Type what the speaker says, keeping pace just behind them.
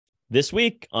This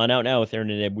week on Out Now with Aaron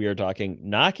and Ed, we are talking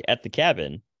Knock at the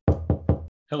Cabin.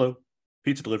 Hello,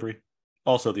 pizza delivery.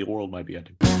 Also, the world might be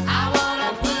ending. I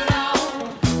wanna put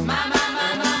on my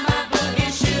boogie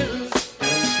shoes.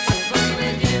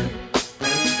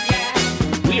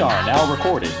 Yeah. We are now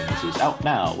recording. This is Out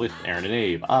Now with Aaron and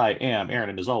Abe. I am Aaron,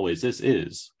 and as always, this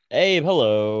is Abe.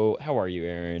 Hello. How are you,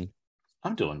 Aaron?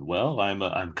 I'm doing well.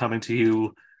 I'm coming to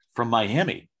you from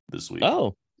Miami this week.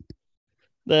 Oh,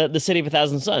 the city of a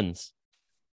thousand suns.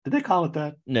 Did they call it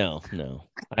that? No.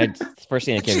 First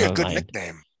thing that came to my Good mind.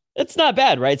 nickname. It's not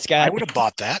bad, right, Scott? I would have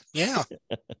bought that. Yeah.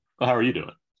 Well, how are you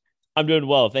doing? I'm doing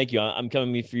well, thank you. I'm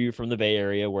coming for you from the Bay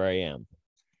Area, where I am.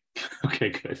 Okay,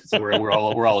 good. So we're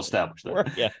all established then.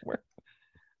 We're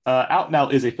Out Now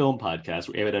is a film podcast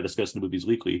where Abe and I discuss the movies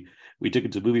weekly. We dig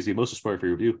into movies, the most spoiler for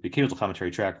review, the occasional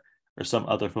commentary track, or some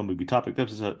other film movie topic.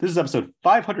 This is episode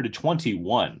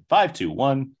 521.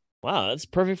 521. wow. That's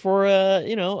perfect for a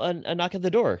knock at the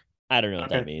door. I don't know what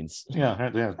that Okay. means.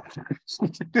 Yeah.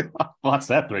 What's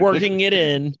that? Working it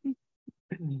in.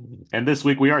 And this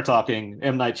week we are talking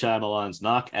M. Night Shyamalan's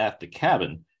Knock at the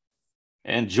Cabin.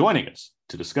 And joining us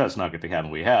to discuss Knock at the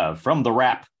Cabin, we have from The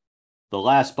Wrap, the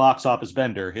last box office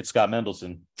vendor, it's Scott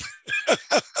Mendelson.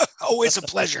 Always a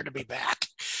pleasure to be back.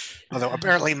 Although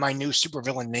apparently my new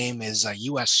supervillain name is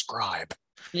U.S. Scribe.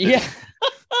 Yeah.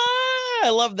 I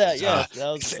love that. Yeah.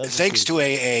 Thanks to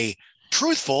a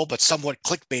truthful but somewhat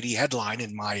clickbaity headline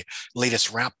in my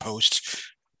latest rap post.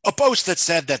 A post that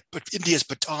said that India's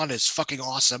baton is fucking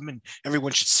awesome and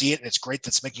everyone should see it and it's great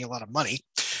that's making a lot of money.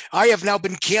 I have now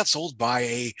been canceled by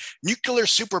a nuclear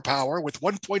superpower with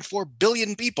 1.4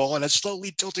 billion people and a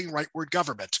slowly tilting rightward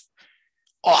government.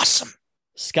 Awesome.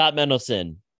 Scott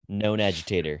Mendelson, known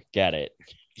agitator. Got it.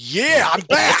 Yeah, I'm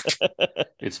back.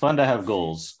 It's fun to have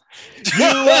goals.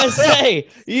 USA.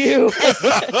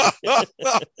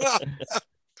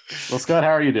 Well, Scott,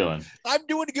 how are you doing? I'm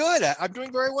doing good. I'm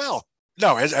doing very well.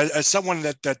 No, as someone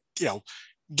that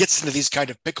gets into these kind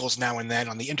of pickles now and then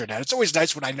on the internet, it's always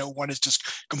nice when I know one is just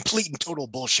complete and total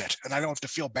bullshit, and I don't have to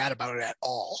feel bad about it at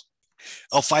all.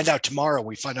 I'll find out tomorrow.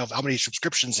 We find out how many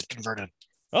subscriptions it converted.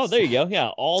 Oh, there you go. Yeah,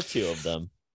 all two of them.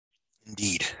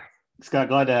 Indeed. Scott,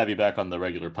 glad to have you back on the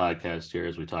regular podcast here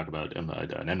as we talk about an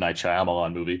M. Night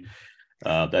Shyamalan movie.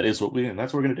 That's what we're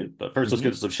going to do. But first, let's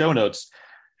get to some show notes.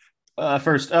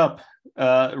 First up,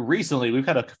 recently we've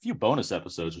had a few bonus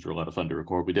episodes, which were a lot of fun to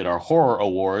record. We did our horror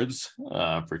awards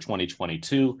for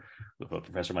 2022 with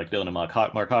Professor Mike Dillon and Mark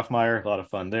Hoffmeyer. A lot of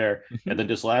fun there. And then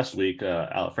just last week,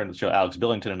 a friend of the show, Alex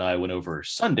Billington, and I went over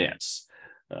Sundance.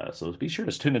 So be sure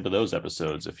to tune into those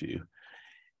episodes if you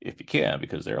can,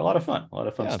 because they're a lot of fun. A lot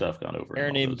of fun stuff gone over.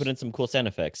 Aaron even put in some cool sound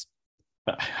effects.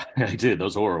 I did.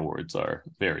 Those horror awards are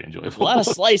very enjoyable. A lot of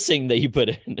slicing that you put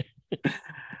in.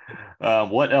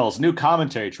 What else? New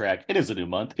commentary track. It is a new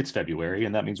month. It's February,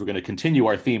 and that means we're going to continue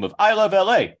our theme of I Love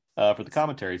LA for the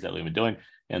commentaries that we've been doing.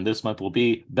 And this month will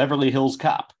be Beverly Hills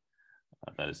Cop.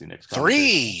 That is the next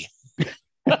commentary.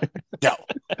 3. No.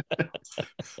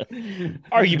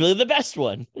 Arguably the best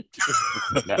one.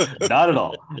 Not at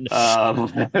all.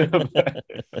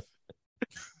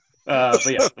 But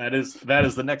yeah, that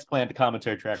is the next planned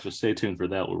commentary track. So stay tuned for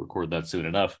that. We'll record that soon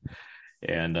enough.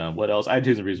 And what else?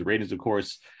 iTunes and reviews, ratings, of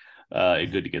course.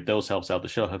 Good to get those. Helps out the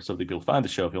show. Helps other people find the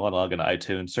show. If you want to log on to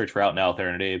iTunes, search for Out Now with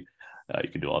Aaron and Abe. You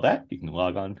can do all that. You can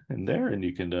log on in there and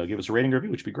you can give us a rating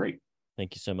review, which would be great.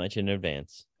 Thank you so much in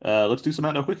advance. Let's do some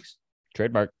Out Now quickies.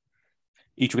 Trademark.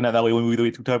 Each week, that way when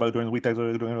we talk about it during the week, that's what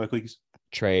we're doing quickies.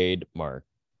 Trademark.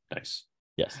 Nice.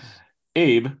 Yes.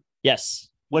 Abe, Yes.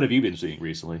 what have you been seeing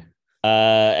recently?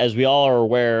 As we all are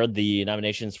aware, the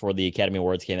nominations for the Academy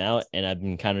Awards came out, and I've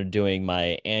been kind of doing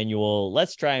my annual,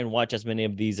 let's try and watch as many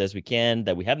of these as we can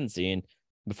that we haven't seen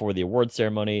before the award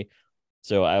ceremony.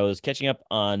 So I was catching up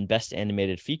on Best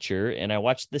Animated Feature, and I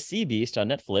watched The Sea Beast on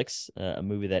Netflix, a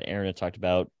movie that Aaron had talked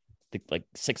about, I think, like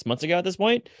 6 months ago at this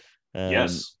point.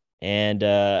 Yes. And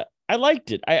I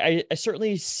liked it. I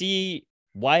certainly see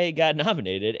why it got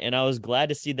nominated, and I was glad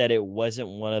to see that it wasn't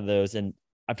one of those, and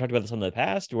I've talked about this in the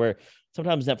past, where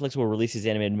sometimes Netflix will release these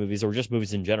animated movies or just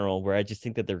movies in general, where I just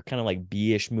think that they're kind of like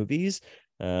B-ish movies.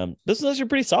 This was actually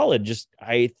pretty solid. Just,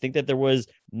 I think that there was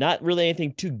not really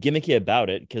anything too gimmicky about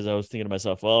it, because I was thinking to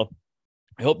myself, well,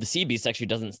 I hope the Sea Beast actually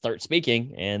doesn't start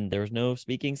speaking, and there was no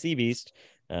speaking Sea Beast.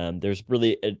 There's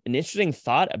really an interesting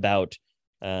thought about,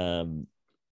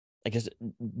 I guess,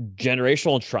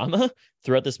 generational trauma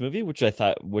throughout this movie, which I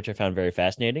found very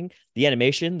fascinating. The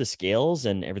animation, the scales,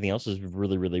 and everything else is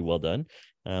really, really well done.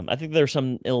 I think there are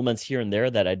some elements here and there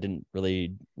that I didn't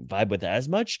really vibe with as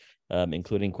much,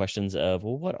 including questions of,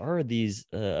 well, what are these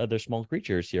other small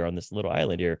creatures here on this little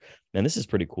island here? And this is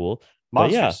pretty cool.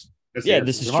 But yeah, Monsters.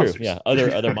 this is true. Yeah,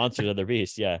 other monsters, other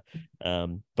beasts. Yeah,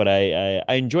 but I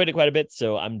enjoyed it quite a bit,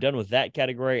 so I'm done with that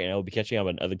category, and I will be catching up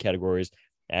on other categories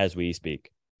as we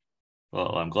speak.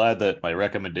 Well, I'm glad that my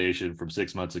recommendation from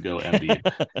 6 months ago and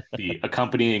the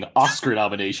accompanying Oscar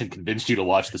nomination convinced you to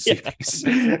watch the series.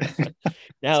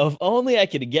 Now, if only I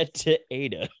could get to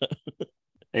Ada.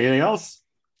 Anything else?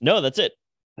 No, that's it.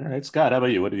 All right, Scott, how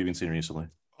about you? What have you been seeing recently?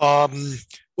 Well,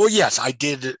 yes, I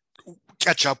did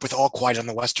catch up with All Quiet on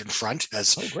the Western Front,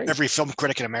 as Great. every film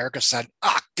critic in America said,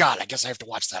 God, I guess I have to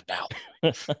watch that now.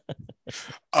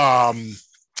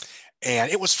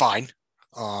 And it was fine.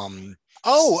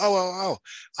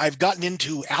 I've gotten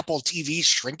into Apple TV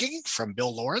Shrinking from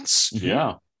Bill Lawrence.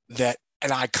 Yeah.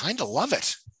 And I kind of love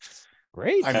it.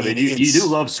 Great. I mean, you do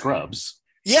love Scrubs.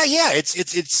 Yeah.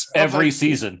 It's Every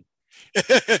season.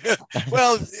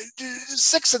 Well,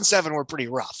 6 and 7 were pretty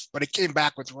rough, but it came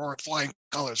back with flying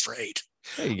colors for 8.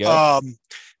 There you go.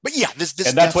 But yeah, this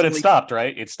and that's when it stopped,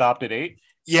 right? It stopped at 8.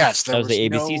 Yes, that was the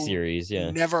ABC series.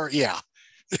 Yeah. Never. Yeah.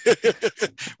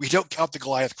 We don't count the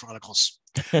Goliath Chronicles.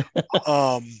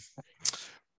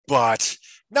 But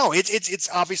no, it's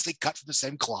obviously cut from the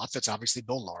same cloth. It's obviously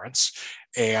Bill Lawrence,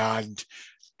 and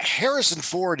Harrison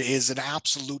Ford is an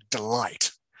absolute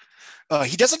delight.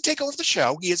 He doesn't take over the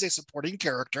show. He is a supporting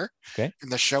character, okay,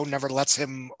 and the show never lets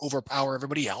him overpower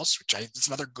everybody else, which is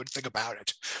another good thing about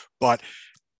it. But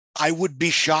I would be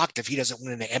shocked if he doesn't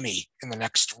win an Emmy in the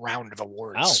next round of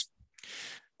awards.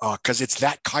 Because it's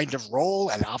that kind of role,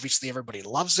 and obviously everybody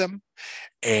loves him,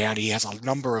 and he has a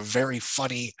number of very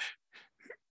funny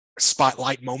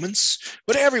spotlight moments.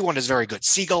 But everyone is very good.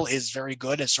 Siegel is very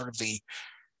good as sort of the,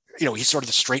 he's sort of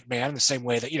the straight man in the same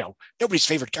way that nobody's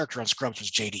favorite character on Scrubs was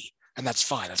JD, and that's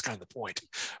fine. That's kind of the point.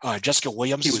 Jessica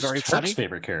Williams is very funny.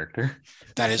 Favorite character.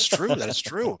 That is true. That is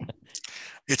true.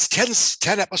 It's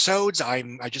 10 episodes. I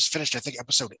just finished, I think,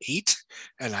 episode 8,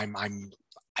 and I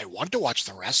want to watch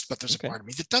the rest, but there's a part of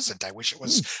me that doesn't. I wish it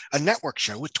was a network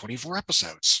show with 24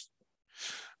 episodes.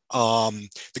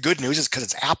 The good news is because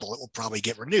it's Apple, it will probably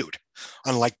get renewed,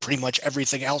 unlike pretty much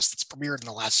everything else that's premiered in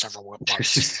the last several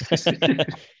months.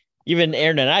 Even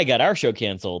Aaron and I got our show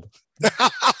canceled.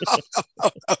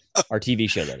 Our TV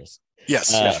show, that is.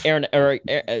 Yes. Aaron,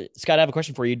 Scott, I have a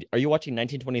question for you. Are you watching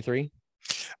 1923?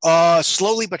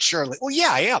 Slowly but surely. Well, yeah,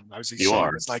 I am. You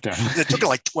are. It's like it took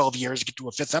like 12 years to get to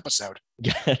a 5th episode.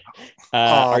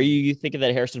 Are you thinking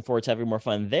that Harrison Ford's having more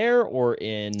fun there or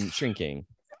in Shrinking?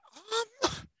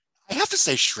 I have to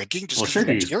say Shrinking, just because of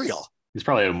the material. He's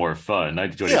probably having more fun.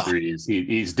 1923,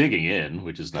 he's digging in,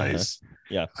 which is nice.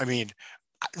 Yeah. I mean,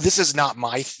 this is not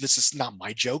my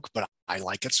joke, but I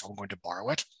like it, so I'm going to borrow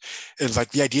it. It's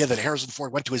like the idea that Harrison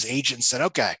Ford went to his agent and said,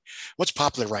 okay, what's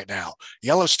popular right now?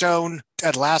 Yellowstone,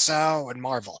 Ted Lasso, and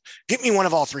Marvel. Get me one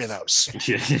of all 3 of those.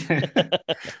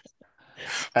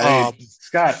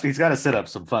 Scott, he's got to set up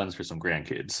some funds for some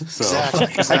grandkids. So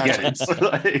exactly. I get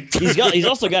it. He's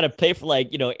also got to pay for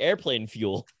airplane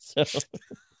fuel. So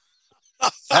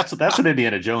that's what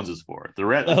Indiana Jones is for. The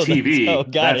TV.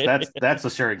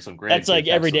 That's sharing some grandkids. That's like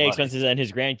everyday expenses and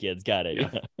his grandkids. Got it.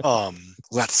 Yeah.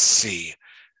 Let's see.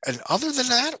 And other than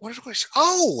that, what did we say?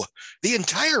 Oh, the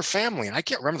entire family. And I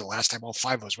can't remember the last time all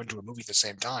 5 of us went to a movie at the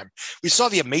same time. We saw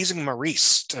The Amazing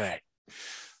Maurice today,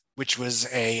 which was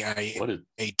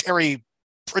a Terry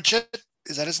Pratchett.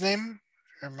 Is that his name?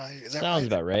 Sounds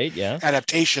about right. Yeah.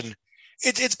 Adaptation.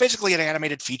 It's basically an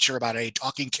animated feature about a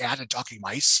talking cat and talking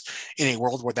mice in a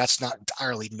world where that's not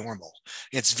entirely normal.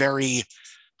 It's very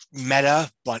meta,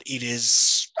 but it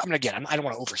is. I mean, again, I don't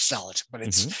want to oversell it, but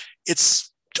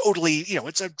it's totally,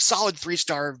 it's a solid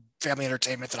 3-star family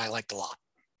entertainment that I liked a lot.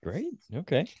 Great.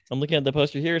 Okay, I'm looking at the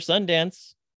poster here.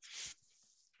 Sundance.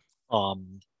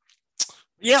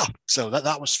 Yeah. So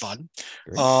that was fun.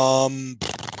 Great.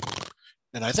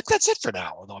 And I think that's it for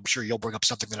now. Although I'm sure you'll bring up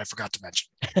something that I forgot to mention.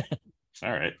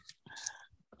 All right.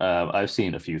 I've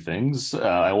seen a few things.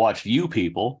 I watched You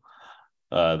People.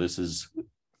 This is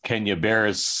Kenya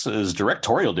Barris's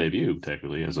directorial debut,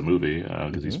 technically, as a movie,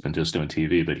 because he's been just doing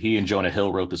TV. But he and Jonah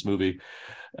Hill wrote this movie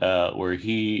where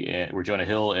Jonah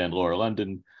Hill and Lauren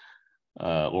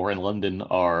London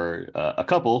are a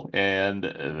couple, and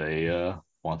they're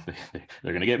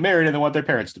going to get married, and they want their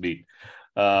parents to meet.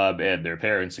 And their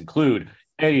parents include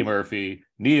Eddie Murphy,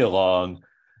 Nia Long,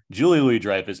 Julie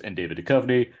Louis-Dreyfus, and David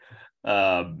Duchovny.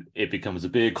 It becomes a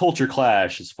big culture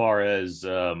clash as far as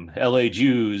LA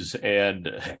Jews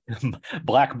and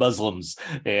Black Muslims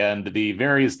and the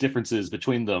various differences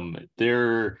between them.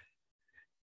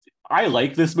 I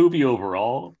like this movie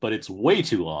overall, but it's way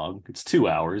too long. It's 2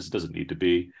 hours. It doesn't need to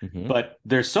be. Mhm. But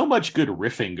there's so much good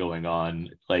riffing going on,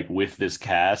 like with this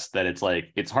cast, that it's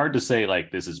like it's hard to say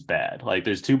like this is bad. Like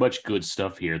there's too much good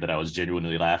stuff here that I was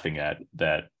genuinely laughing at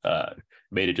that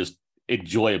made it just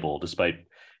enjoyable, despite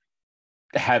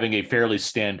having a fairly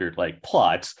standard like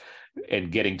plot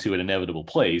and getting to an inevitable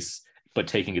place, but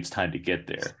taking its time to get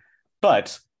there.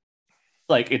 But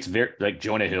like it's very like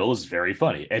Jonah Hill is very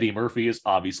funny. Eddie Murphy is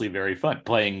obviously very fun,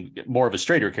 playing more of a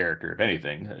straighter character, if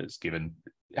anything, is given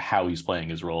how he's playing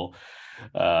his role.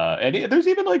 There's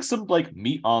even like some like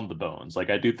meat on the bones. Like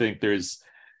I do think there's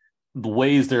the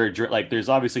ways they're like there's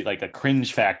obviously like a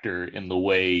cringe factor in the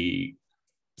way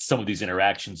some of these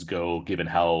interactions go, given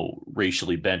how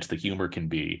racially bent the humor can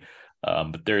be.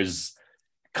 But there's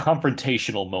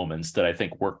confrontational moments that I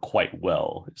think work quite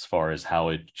well as far as how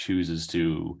it chooses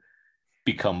to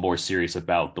become more serious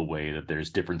about the way that there's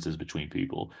differences between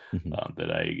people that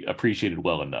I appreciated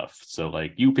well enough. So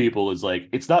like You People is like,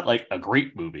 it's not like a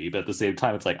great movie, but at the same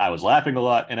time, it's like I was laughing a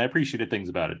lot and I appreciated things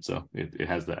about it. So it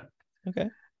has that. Okay.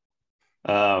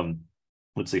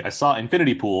 Let's see. I saw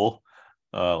Infinity Pool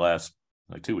last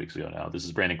like 2 weeks ago now. This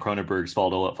is Brandon Cronenberg's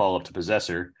follow up to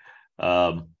Possessor.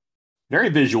 Very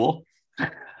visual.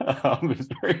 It's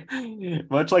very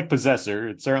much like Possessor.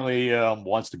 It certainly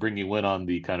wants to bring you in on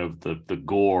the kind of the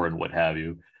gore and what have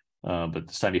you. But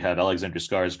this time you have Alexander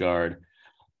Skarsgård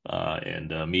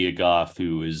and Mia Goth,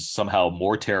 who is somehow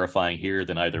more terrifying here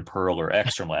than either Pearl or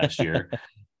X from last year.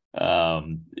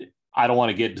 I don't want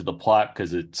to get into the plot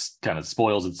because it's kind of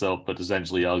spoils itself, but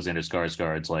essentially Alexander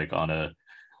Skarsgård's like on a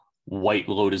White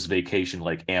Lotus vacation,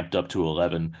 like amped up to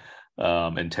 11,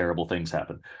 and terrible things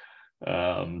happen.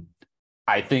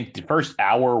 I think the first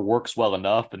hour works well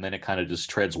enough, and then it kind of just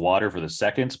treads water for the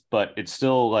second, but it's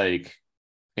still like,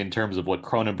 in terms of what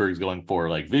Cronenberg's going for,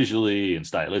 like visually and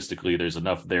stylistically, there's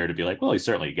enough there to be like, well, he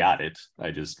certainly got it.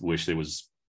 I just wish there was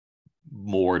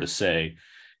more to say,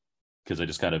 because I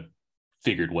just kind of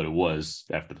figured what it was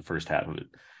after the first half of it.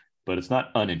 But it's not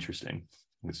uninteresting.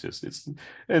 It's just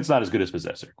it's not as good as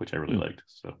Possessor, which I really liked.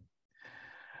 So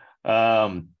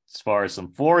as far as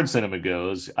some foreign cinema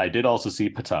goes, I did also see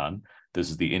Patan. This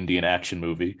is the Indian action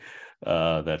movie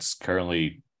that's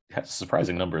currently has a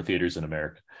surprising number of theaters in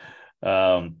America.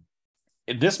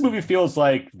 This movie feels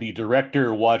like the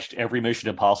director watched every Mission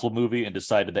Impossible movie and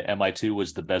decided that MI2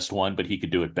 was the best one, but he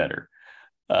could do it better.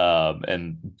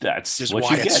 And that's This is what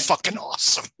why you it's get. fucking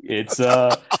awesome.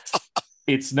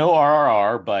 It's no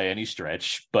RRR by any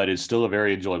stretch, but it's still a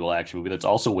very enjoyable action movie that's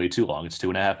also way too long. It's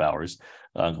 2.5 hours,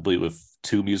 complete with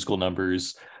 2 musical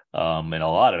numbers and a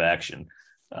lot of action.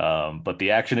 But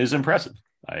the action is impressive.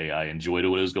 I enjoyed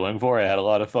what it was going for. I had a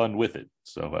lot of fun with it.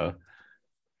 So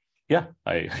yeah,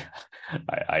 I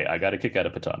got a kick out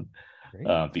of Patan.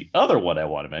 The other one I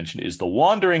want to mention is The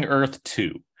Wandering Earth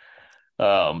 2.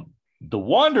 The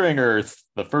Wandering Earth,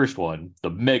 the first one,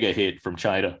 the mega hit from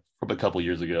China from a couple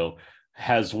years ago,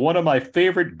 has one of my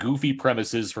favorite goofy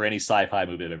premises for any sci-fi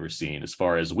movie I've ever seen, as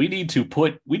far as we need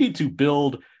to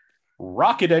build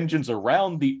rocket engines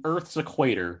around the Earth's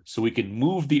equator so we can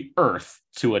move the Earth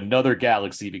to another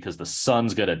galaxy because the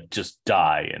sun's gonna just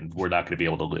die and we're not gonna be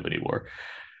able to live anymore.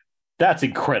 That's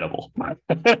incredible.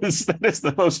 That is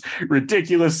the most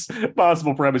ridiculous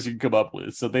possible premise you can come up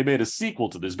with. So they made a sequel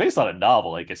to this based on a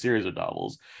novel, like a series of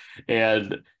novels.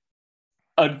 And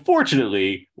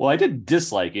unfortunately, well, I didn't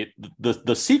dislike it.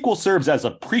 The sequel serves as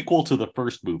a prequel to the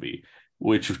first movie,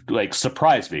 which like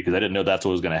surprised me because I didn't know that's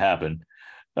what was going to happen.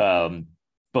 But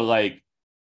like,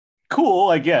 cool,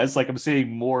 I guess. Like I'm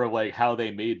seeing more of like how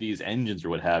they made these engines or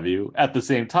what have you. At the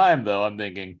same time, though, I'm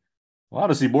thinking, well, I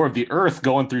want to see more of the Earth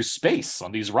going through space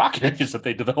on these rocket engines that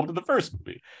they developed in the first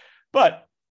movie. But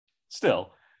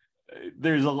still,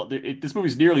 this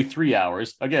movie's nearly 3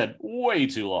 hours. Again, way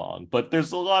too long. But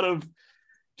there's a lot of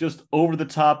just over the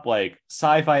top like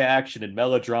sci-fi action and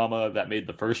melodrama that made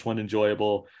the first one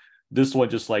enjoyable. This one,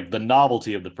 just like the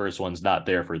novelty of the first one's not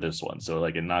there for this one, so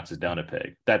like it knocks it down a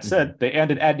peg. That said, they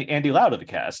added Andy Lau to the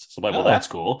cast, so I'm like, well, that's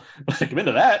cool. Like, I'm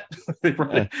into that. They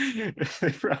brought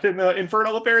in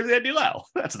Infernal Affairs Andy Lau.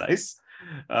 That's nice.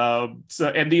 And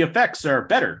the effects are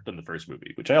better than the first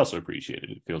movie, which I also appreciated.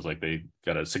 It feels like they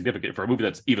got a significant, for a movie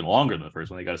that's even longer than the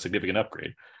first one, they got a significant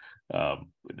upgrade.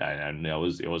 And I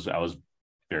was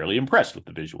fairly impressed with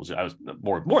the visuals. I was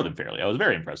more than fairly. I was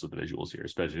very impressed with the visuals here,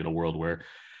 especially in a world where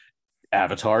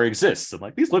Avatar exists. I'm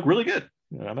like, these look really good.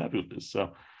 I'm happy with this.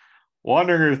 So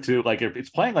Wandering Earth 2, like it's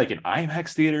playing like in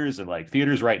IMAX theaters and like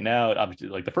theaters right now.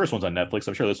 Like the first one's on Netflix.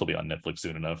 I'm sure this will be on Netflix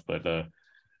soon enough. But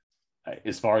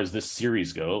as far as this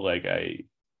series go, like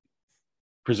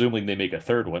presuming they make a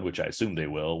third one, which I assume they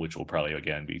will, which will probably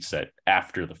again be set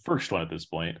after the first one at this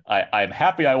point. I'm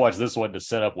happy I watched this one to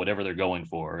set up whatever they're going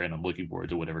for, and I'm looking forward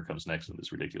to whatever comes next in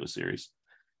this ridiculous series.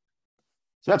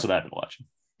 So that's what I've been watching.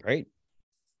 Great.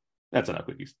 That's enough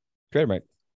quickies. Great, Mike.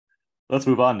 Let's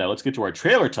move on now. Let's get to our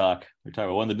trailer talk. We're talking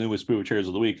about one of the newest movie trailers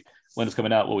of the week, when it's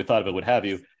coming out, what we thought of it, what have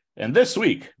you. And this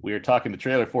week, we are talking the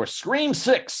trailer for Scream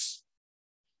 6.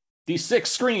 The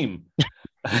sixth Scream.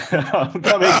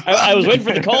 I was waiting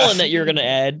for the colon that you're going to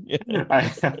add.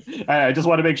 I just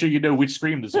want to make sure you know which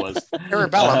Scream this was.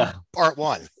 Arabella, part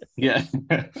 1. Yeah.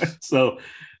 So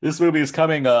this movie is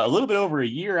coming a little bit over a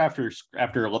year after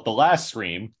the last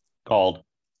Scream, called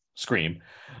Scream.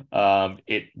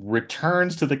 It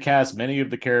returns to the cast many of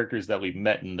the characters that we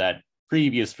met in that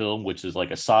previous film, which is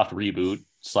like a soft reboot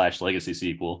 / legacy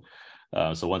sequel.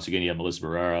 So once again, you have Melissa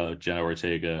Barrera, Jenna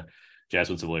Ortega,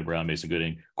 Jasmine Savoy Brown, Mason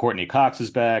Gooding. Courtney Cox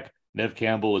is back. Nev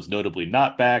Campbell is notably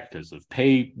not back because of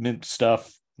payment stuff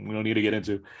we don't need to get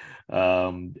into.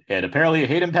 And apparently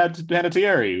Hayden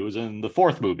Panettiere, who was in the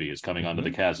fourth movie, is coming onto the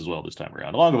cast as well this time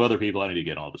around, along with other people. I need to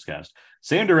get all this cast.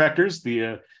 Same directors,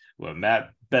 Matt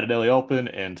Bettinelli-Olpin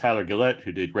and Tyler Gillette,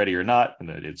 who did Ready or Not and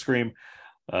then did Scream.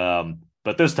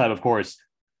 But this time, of course,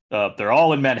 they're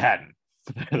all in Manhattan.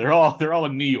 they're all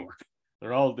in New York.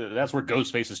 That's where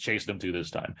Ghostface is chasing them to this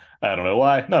time. I don't know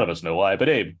why. None of us know why. But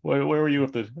Abe, where were you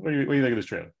with what do you think of this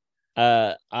trailer?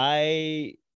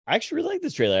 I actually really like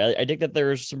this trailer. I think that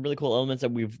there's some really cool elements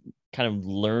that we've kind of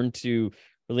learned to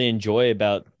really enjoy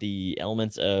about the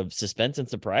elements of suspense and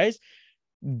surprise.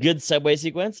 Good subway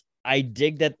sequence. I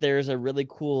dig that there's a really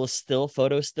cool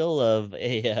photo of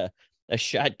a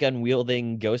shotgun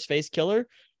wielding Ghostface killer.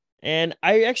 And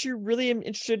I actually really am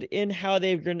interested in how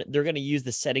they're going to use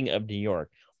the setting of New York.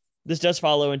 This does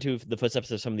follow into the footsteps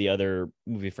of some of the other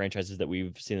movie franchises that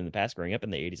we've seen in the past growing up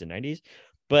in the 80s and 90s.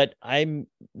 But I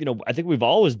think we've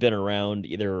always been around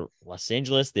either Los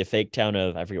Angeles, the fake town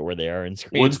of, I forget where they are in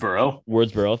Scream.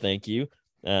 Woodsboro, thank you.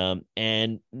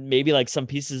 And maybe like some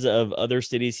pieces of other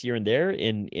cities here and there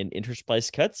in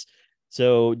interspliced cuts.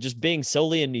 So just being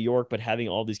solely in New York, but having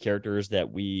all these characters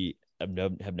that we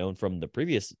have known from the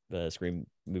previous Scream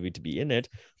movie to be in it.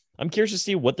 I'm curious to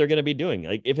see what they're going to be doing.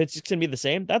 Like if it's just going to be the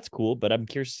same, that's cool. But I'm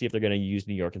curious to see if they're going to use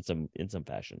New York in some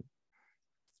fashion.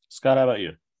 Scott, how about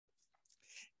you?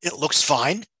 It looks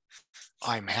fine.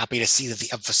 I'm happy to see that the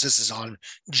emphasis is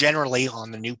generally on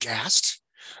the new cast.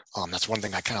 That's one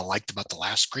thing I kind of liked about the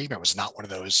last Scream. It was not one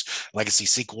of those legacy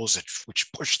sequels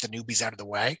which pushed the newbies out of the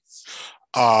way.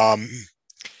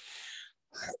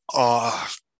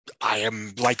 I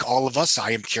am, like all of us,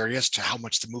 I am curious to how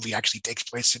much the movie actually takes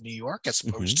place in New York as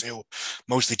opposed to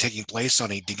mostly taking place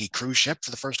on a dingy cruise ship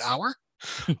for the first hour.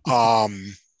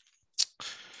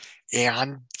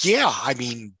 And yeah, I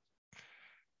mean,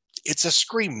 it's a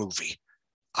Scream movie.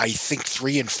 I think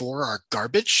 3 and 4 are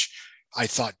garbage. I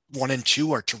thought 1 and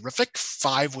 2 are terrific.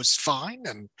 5 was fine.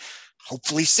 And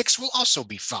hopefully 6 will also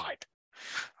be fine.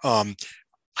 I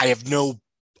have no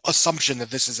assumption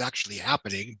that this is actually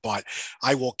happening, but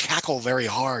I will cackle very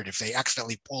hard if they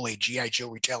accidentally pull a G.I. Joe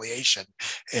retaliation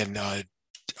and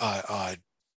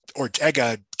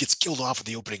Ortega gets killed off in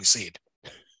the opening scene.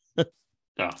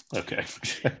 Oh, okay.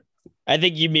 I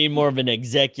think you mean more of an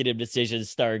executive decision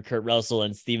starring Kurt Russell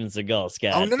and Steven Seagal,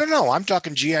 Scott. Oh, no. I'm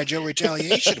talking G.I. Joe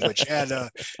retaliation, which had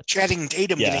Channing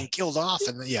Tatum getting killed off.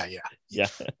 And yeah.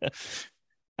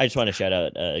 I just want to shout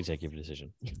out executive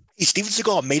decision. Hey, Steven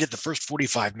Seagal made it the first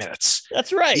 45 minutes.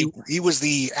 That's right. He was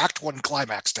the Act 1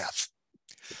 climax death.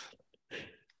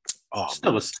 Oh,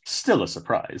 still a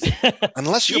surprise.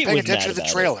 Unless you're paying attention to the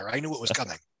trailer, I knew it was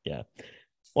coming. Yeah.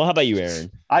 Well, how about you,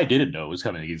 Aaron? I didn't know it was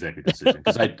coming executive decision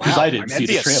because I didn't see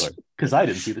the trailer. Because I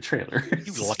didn't see the trailer.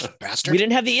 You lucky bastard. We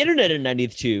didn't have the internet in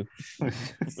 92.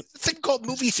 It's a thing called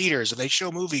movie theaters, and they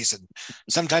show movies, and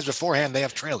sometimes beforehand they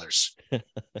have trailers.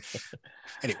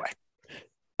 Anyway.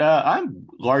 I'm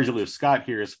largely with Scott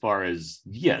here as far as,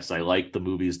 yes, I like the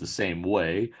movies the same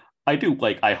way. I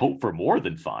hope for more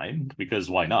than fine, because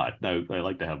why not? I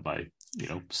like to have my,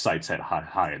 sights set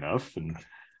high enough, and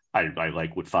I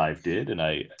like what 5 did, and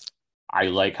I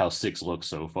like how 6 looks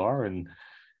so far, and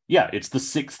yeah, it's the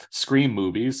 6th Scream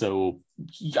movie, so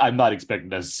I'm not expecting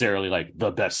necessarily like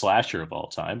the best slasher of all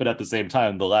time, but at the same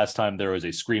time, the last time there was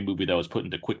a Scream movie that was put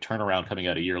into quick turnaround coming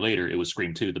out a year later, it was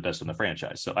Scream 2, the best in the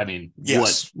franchise. So I mean,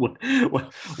 yes. what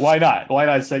why not? Why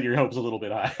not set your hopes a little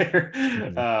bit higher?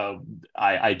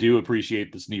 I do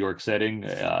appreciate this New York setting.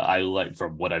 I like,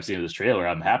 from what I've seen of this trailer,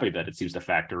 I'm happy that it seems to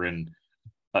factor in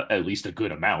at least a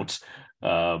good amount,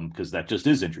 because that just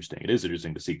is interesting. It is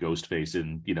interesting to see Ghostface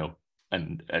in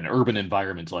an urban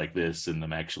environment like this, and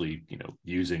them actually,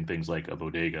 using things like a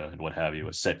bodega and what have you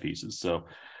as set pieces. So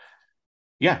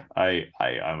yeah,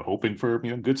 I'm hoping for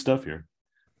good stuff here,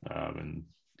 and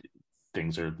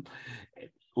things are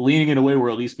leaning in a way where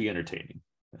at least be entertaining.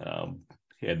 And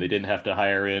they didn't have to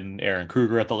hire in Aaron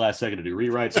Kruger at the last second to do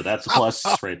rewrites, so that's a plus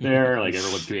right there. Like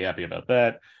everyone's gonna be happy about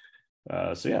that.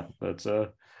 So yeah, let's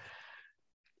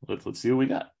see what we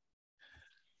got.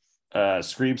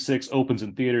 Scream 6 opens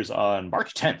in theaters on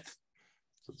March 10th,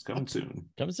 so it's coming soon.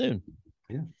 Coming soon.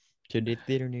 Yeah, to a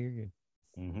theater near you.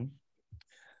 Mm-hmm.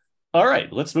 All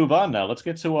right, let's move on now. Let's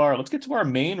get to our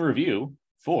main review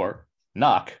for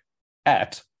Knock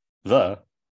at the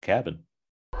Cabin.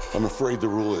 I'm afraid the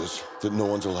rule is that no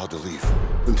one's allowed to leave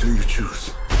until you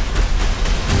choose.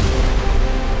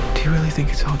 Do you really think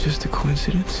it's all just a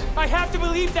coincidence? I have to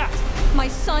believe that! My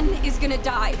son is gonna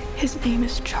die. His name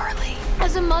is Charlie.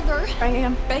 As a mother, I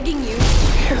am begging you.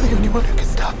 You're the only one who can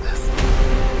stop this.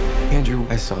 Andrew,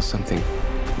 I saw something.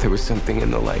 There was something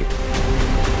in the light.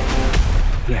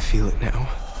 And I feel it now.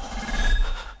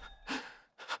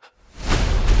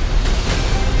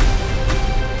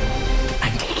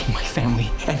 I'm taking my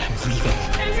family and I'm leaving.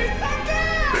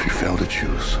 If you fail to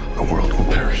choose, the world will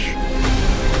perish.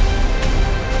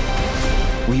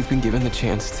 We've been given the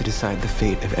chance to decide the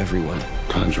fate of everyone.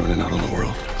 Time's running out on the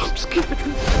world. I'm scared.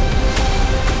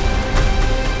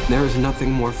 There is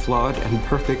nothing more flawed and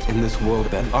perfect in this world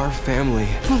than our family.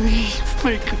 Please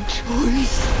make a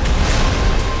choice.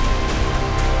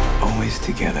 Always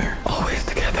together. Always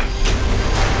together.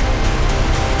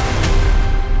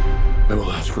 I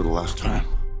will ask for the last time.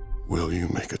 Will you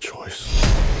make a choice?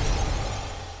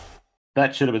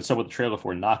 That should have been some of the trailer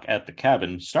for Knock at the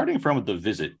Cabin. Starting from The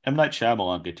Visit, M. Night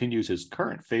Shyamalan continues his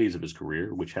current phase of his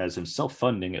career, which has him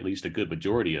self-funding at least a good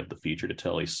majority of the feature to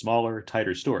tell a smaller,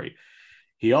 tighter story.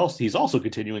 He's also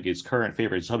continuing his current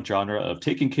favorite subgenre of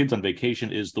taking kids on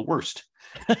vacation is the worst.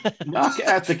 Knock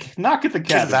at the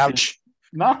Cabin.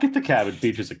 Knock at the Cabin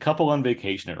features a couple on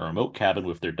vacation at a remote cabin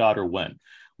with their daughter Wen.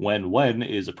 When Wen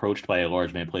is approached by a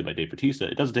large man played by Dave Bautista,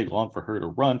 it doesn't take long for her to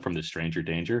run from this stranger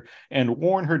danger and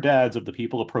warn her dads of the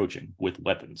people approaching with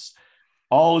weapons.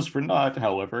 All is for naught,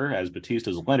 however, as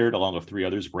Bautista's Leonard, along with 3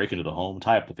 others, break into the home,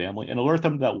 tie up the family, and alert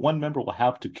them that one member will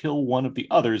have to kill one of the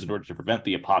others in order to prevent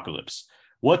the apocalypse.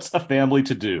 What's a family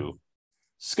to do?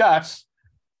 Scott,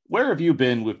 where have you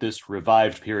been with this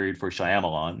revived period for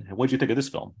Shyamalan, and what did you think of this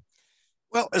film?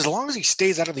 Well, as long as he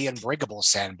stays out of the Unbreakable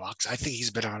sandbox, I think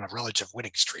he's been on a relative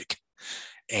winning streak.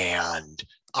 And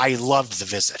I loved The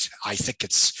Visit. I think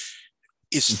it's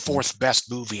his 4th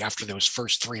best movie after those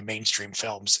first 3 mainstream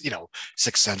films,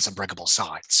 Sixth Sense, Unbreakable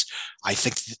Signs. I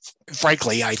think,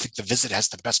 frankly, The Visit has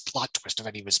the best plot twist of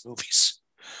any of his movies.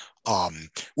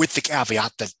 With the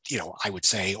caveat that, I would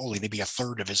say only maybe a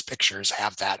third of his pictures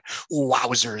have that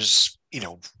wowzers,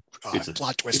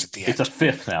 plot twist at the end. It's a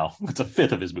 5th now. It's a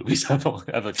 5th of his movies have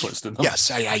a twist in them. Yes,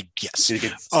 yes. It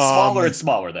gets smaller and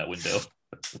smaller, that window.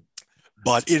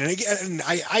 But again,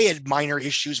 I had minor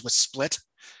issues with Split,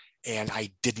 and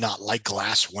I did not like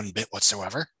Glass one bit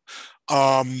whatsoever.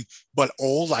 But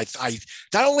Old, I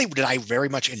not only did I very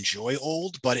much enjoy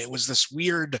Old, but it was this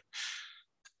weird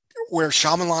where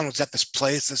Shyamalan was at this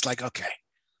place. It's like, okay,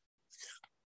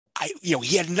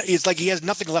 it's like he has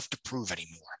nothing left to prove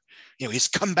anymore. His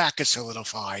comeback is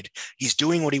solidified. He's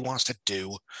doing what he wants to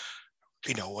do,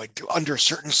 under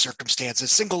certain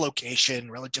circumstances, single location,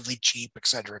 relatively cheap, et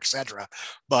cetera, et cetera.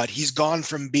 But he's gone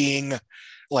from being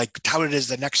touted as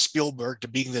the next Spielberg to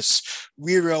being this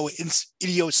weirdo,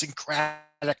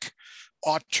 idiosyncratic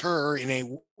auteur in a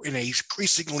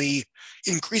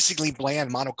increasingly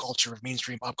bland monoculture of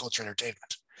mainstream pop culture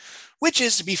entertainment, which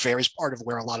is, to be fair, is part of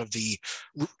where a lot of the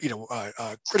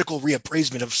critical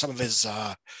reappraisement of some of his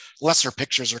lesser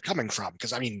pictures are coming from. Because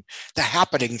The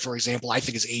Happening, for example, I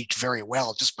think is aged very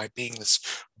well just by being this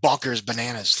bonkers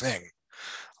bananas thing.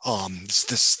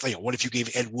 What if you gave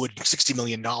Ed Wood $60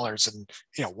 million and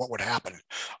what would happen?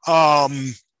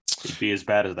 It'd be as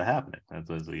bad as The Happening. That's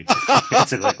the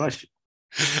answer to that question.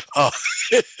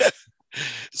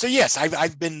 So yes,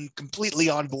 I've been completely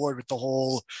on board with the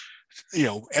whole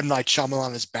M. Night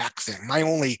Shyamalan is back thing. My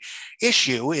only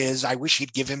issue is I wish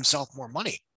he'd give himself more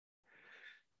money,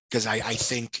 because I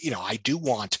think I do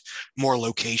want more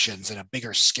locations and a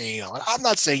bigger scale. And I'm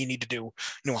not saying you need to do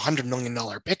 $100 million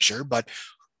picture, but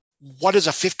what does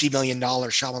a $50 million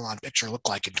Shyamalan picture look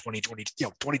like in 2020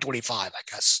 2025? I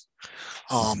guess.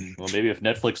 Well, maybe if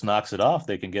Netflix knocks it off,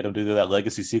 they can get him to do that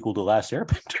legacy sequel to Last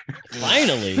Airbender.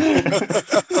 Finally.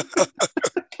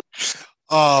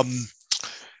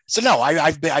 So no,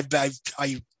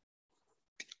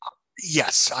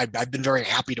 yes, I've been very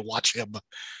happy to watch him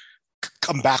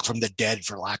come back from the dead,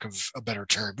 for lack of a better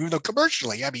term. Even though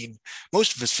commercially, I mean,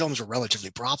 most of his films were relatively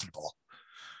profitable.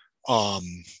 Um,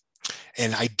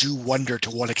 and I do wonder to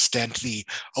what extent the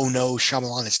 "oh no,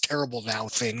 Shyamalan is terrible now"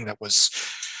 thing that was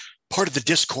part of the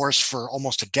discourse for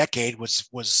almost a decade was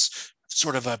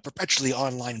sort of a perpetually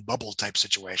online bubble type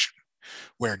situation,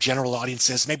 where general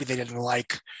audiences, maybe they didn't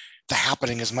like The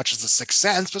Happening as much as The Sixth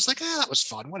Sense, but it's like, that was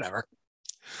fun, whatever.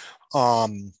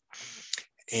 And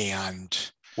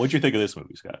What'd you think of this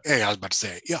movie, Scott? yeah, I was about to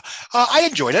say, yeah, I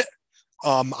enjoyed it.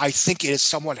 I think it is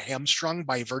somewhat hamstrung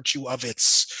by virtue of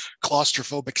its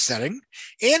claustrophobic setting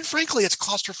and, frankly, its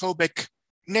claustrophobic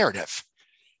narrative.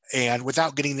 And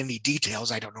without getting into any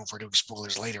details, I don't know if we're doing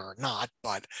spoilers later or not,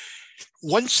 but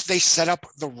once they set up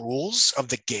the rules of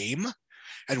the game,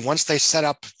 and once they set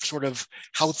up sort of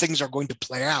how things are going to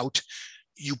play out,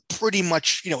 you pretty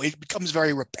much, it becomes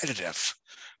very repetitive,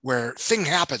 where thing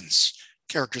happens,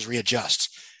 characters readjust.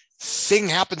 Thing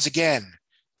happens again,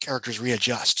 characters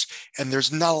readjust. And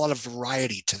there's not a lot of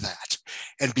variety to that.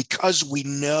 And because we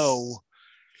know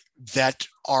that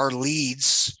our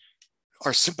leads,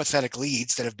 our sympathetic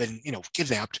leads that have been,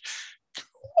 kidnapped,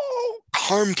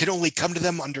 harm can only come to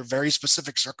them under very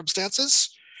specific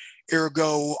circumstances.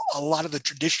 Ergo, a lot of the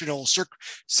traditional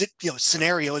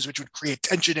scenarios which would create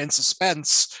tension and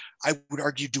suspense, I would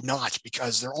argue, do not,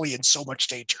 because they're only in so much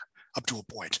danger up to a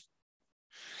point.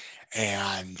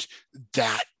 And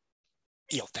that,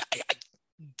 I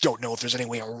don't know if there's any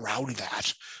way around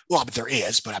that. Well, but there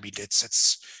is, but I mean,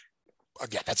 it's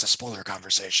again, that's a spoiler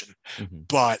conversation. Mm-hmm.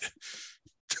 But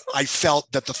I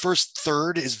felt that the first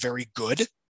third is very good.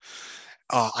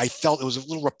 I felt it was a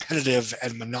little repetitive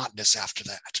and monotonous after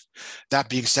that. That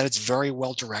being said, it's very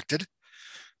well directed.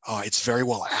 It's very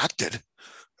well acted.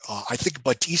 I think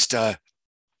Bautista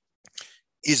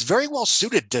is very well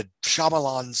suited to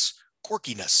Shyamalan's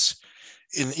quirkiness.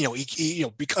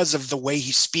 Because of the way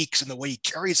he speaks and the way he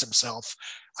carries himself,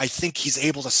 I think he's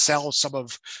able to sell some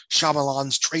of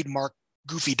Shyamalan's trademark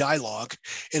goofy dialogue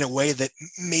in a way that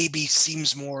maybe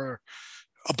seems more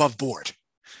above board.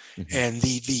 Mm-hmm. And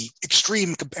the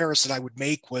extreme comparison I would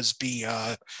make was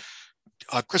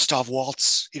Christoph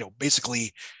Waltz,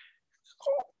 basically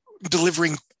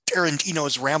delivering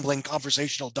Tarantino's rambling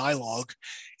conversational dialogue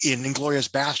in Inglourious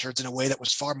Basterds in a way that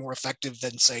was far more effective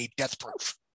than, say, Death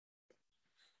Proof.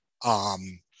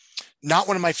 Not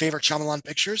one of my favorite Shyamalan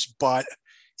pictures, but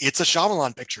it's a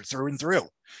Shyamalan picture through and through,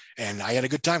 and I had a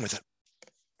good time with it.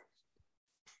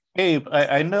 Abe,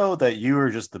 I know that you were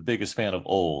just the biggest fan of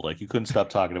Old. Like, you couldn't stop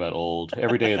talking about Old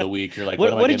every day of the week. You're like,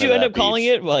 what did you end up calling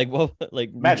it? Like, what,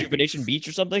 like Magic Rejuvenation Beach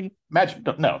or something? Magic?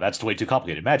 No, that's way too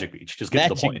complicated. Magic Beach. Just get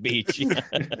to the point. Beach. Yeah.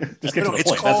 Just get to the It's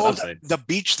point. called The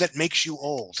Beach That Makes You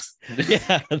Old.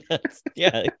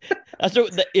 Yeah, That's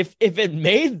what, if it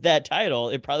made that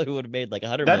title, it probably would have made like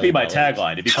 $100 That'd be million. my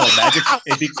tagline. It'd be called Magic.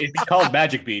 It'd be called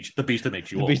Magic Beach, the beach that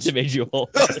makes you The old. beach that made you old.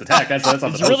 That's the tag. That's on the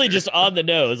It's really poster. just on the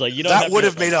nose. Like, you don't. That would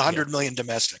have made 100 million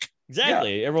domestic.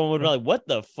 Exactly. Yeah. Everyone would be like, "What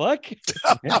the fuck?"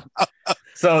 Yeah.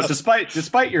 So,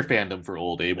 despite your fandom for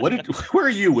Old, Abe, where are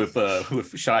you with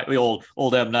the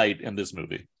old M. Night in this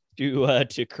movie?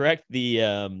 To correct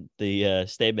the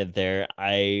statement there,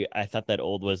 I thought that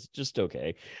Old was just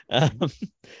okay.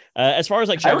 As far as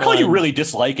like, I recall you really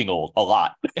disliking Old a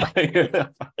lot.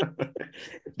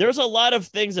 There's a lot of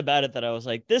things about it that I was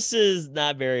like, this is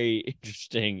not very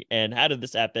interesting. And how did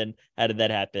this happen? How did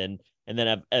that happen? And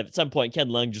then at some point, Ken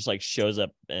Leung just like shows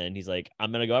up and he's like,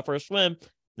 I'm gonna go out for a swim. And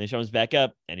he comes back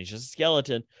up and he's just a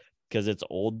skeleton because it's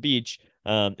Old Beach.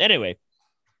 Anyway.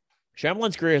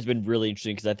 Shyamalan's career has been really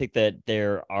interesting because I think that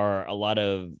there are a lot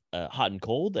of hot and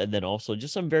cold, and then also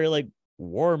just some very like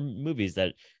warm movies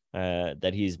that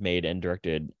he's made and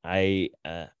directed.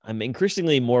 I'm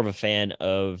increasingly more of a fan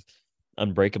of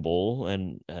Unbreakable,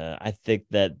 and I think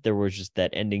that there was just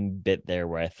that ending bit there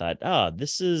where I thought,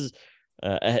 this is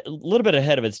a little bit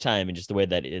ahead of its time, and just the way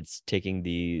that it's taking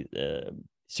the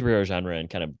superhero genre and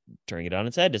kind of turning it on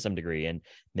its head to some degree and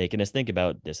making us think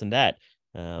about this and that.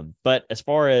 But as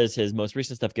far as his most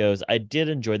recent stuff goes, I did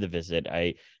enjoy The Visit.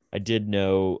 I did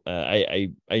know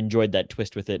I enjoyed that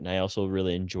twist with it, and I also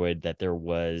really enjoyed that there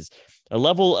was a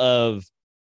level of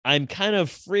I'm kind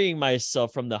of freeing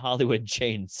myself from the Hollywood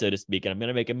chain, so to speak, and I'm going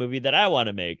to make a movie that I want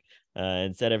to make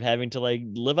instead of having to like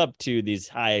live up to these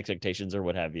high expectations or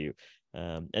what have you.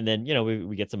 And then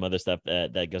we get some other stuff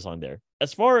that goes on there.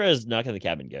 As far as Knock at the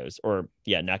Cabin goes,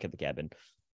 Knock at the Cabin.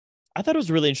 I thought it was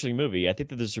a really interesting movie. I think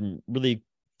that there's some really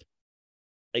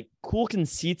like cool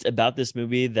conceits about this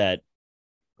movie that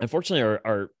unfortunately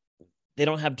are they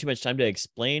don't have too much time to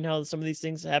explain how some of these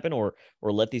things happen or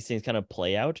let these things kind of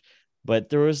play out. but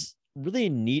there was really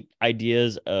neat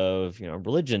ideas of,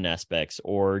 religion aspects,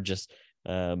 or just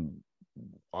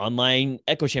online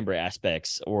echo chamber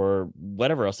aspects, or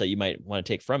whatever else that you might want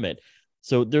to take from it.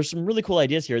 So there's some really cool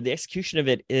ideas here. The execution of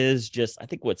it is just, I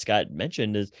think what Scott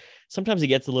mentioned is sometimes it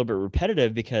gets a little bit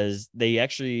repetitive because they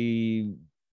actually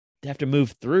have to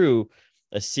move through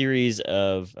a series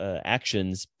of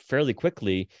actions fairly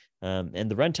quickly. And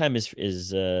the runtime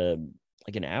is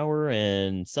like an hour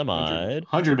and some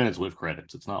 100 minutes with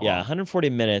credits. It's not long. 140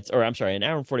 minutes, or I'm sorry, an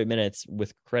hour and 40 minutes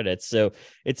with credits. So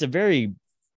it's a very,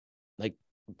 like,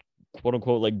 quote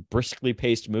unquote, like, briskly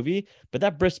paced movie, but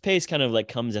that brisk pace kind of like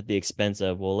comes at the expense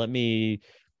of, well, let me,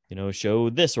 show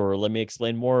this, or let me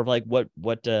explain more of like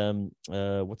what's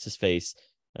his face,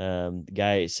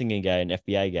 guy, singing guy, an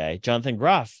FBI guy, Jonathan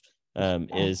Groff,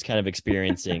 is kind of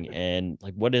experiencing, and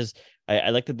like, what is,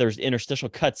 I like that there's interstitial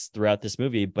cuts throughout this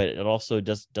movie, but it also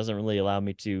doesn't really allow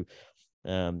me to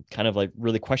kind of like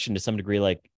really question to some degree.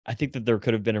 Like, I think that there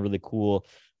could have been a really cool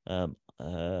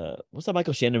what's that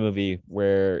Michael Shannon movie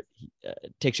where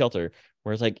Take Shelter,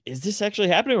 where it's like, is this actually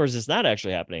happening or is this not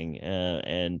actually happening?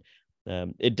 And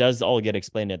it does all get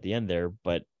explained at the end there,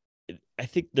 but I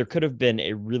think there could have been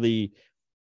a really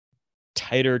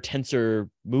tighter, tenser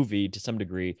movie to some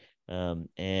degree.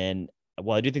 And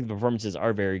while I do think the performances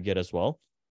are very good as well,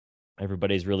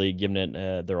 everybody's really giving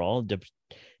it their all. Dave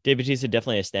Bautista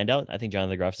definitely a standout. I think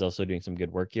Jonathan Groff is also doing some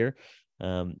good work here.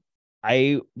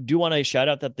 I do want to shout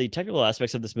out that the technical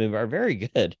aspects of this movie are very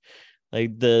good.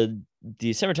 Like the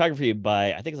cinematography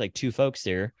by, I think it's like two folks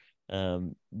here,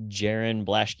 Jaron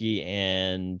Blaschke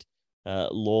and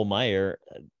Lowell Meyer,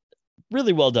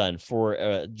 really well done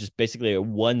for just basically a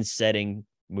one setting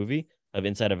movie of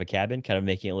inside of a cabin, kind of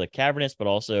making it look cavernous, but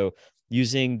also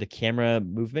using the camera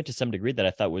movement to some degree that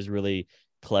I thought was really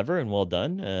clever and well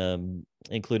done,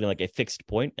 including like a fixed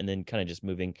point and then kind of just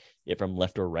moving it from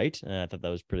left or right. I thought that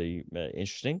was pretty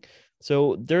interesting.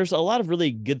 So there's a lot of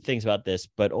really good things about this,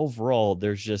 but overall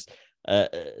there's just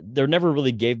there never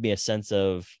really gave me a sense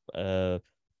of oh,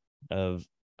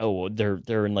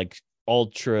 they're in like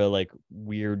ultra like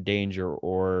weird danger,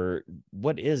 or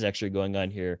what is actually going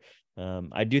on here.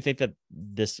 I do think that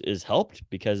this is helped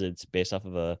because it's based off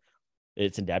of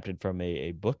it's adapted from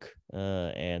a book,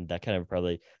 and that kind of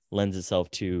probably lends itself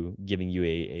to giving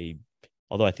you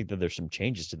although I think that there's some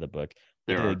changes to the book,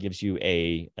 it gives you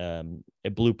a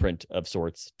blueprint of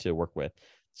sorts to work with.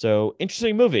 So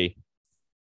interesting movie.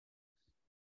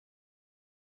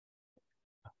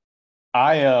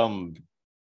 I've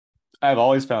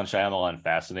always found Shyamalan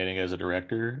fascinating as a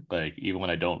director. Like, even when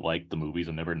I don't like the movies,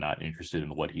 I'm never not interested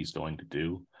in what he's going to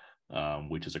do.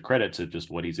 Which is a credit to just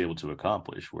what he's able to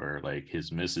accomplish, where like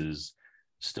his misses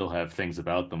still have things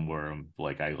about them where I'm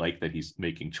like, I like that he's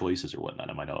making choices or whatnot.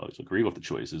 I might not always agree with the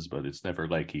choices, but it's never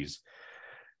like he's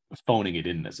phoning it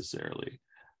in necessarily.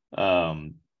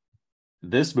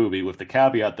 This movie, with the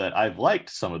caveat that I've liked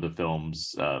some of the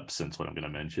films since what I'm going to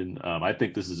mention, I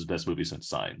think this is his best movie since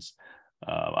Signs.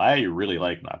 I really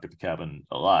like Knock at the Cabin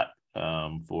a lot,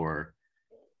 for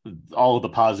all of the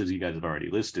positives you guys have already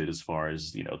listed, as far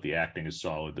as, the acting is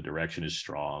solid, the direction is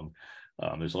strong.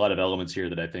 There's a lot of elements here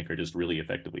that I think are just really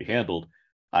effectively handled.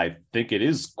 I think it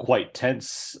is quite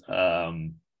tense,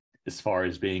 as far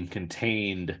as being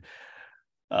contained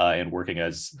and working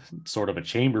as sort of a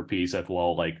chamber piece,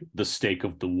 while like the stake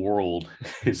of the world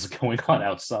is going on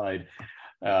outside.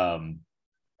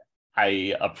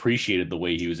 I appreciated the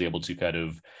way he was able to kind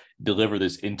of deliver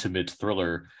this intimate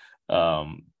thriller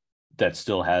that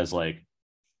still has like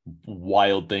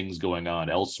wild things going on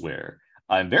elsewhere.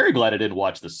 I'm very glad I didn't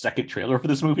watch the second trailer for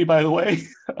this movie, by the way.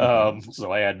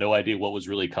 So I had no idea what was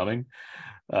really coming.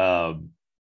 And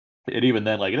even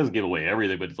then, like, it doesn't give away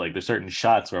everything, but it's like there's certain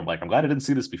shots where I'm like, I'm glad I didn't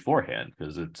see this beforehand,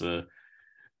 because it's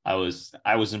I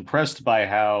was impressed by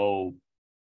how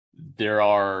there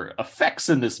are effects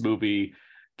in this movie,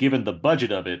 given the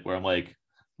budget of it, where I'm like,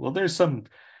 well,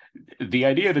 the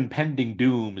idea of impending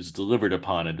doom is delivered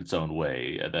upon in its own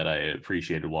way that I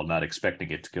appreciated, while not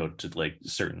expecting it to go to like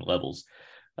certain levels.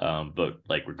 But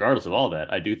like, regardless of all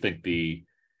that, I do think the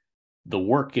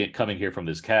work coming here from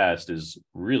this cast is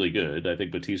really good. I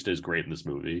think Bautista is great in this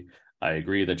movie. I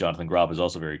agree that Jonathan Groff is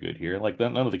also very good here. Like,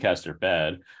 none of the cast are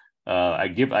bad.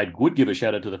 I would give a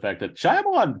shout out to the fact that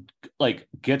Shyamalan like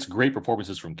gets great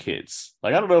performances from kids.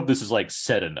 Like, I don't know if this is like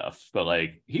said enough, but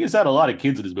like, he has had a lot of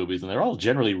kids in his movies, and they're all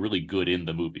generally really good in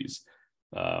the movies.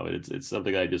 It's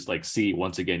something I just like see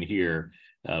once again here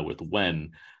with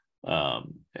Wen,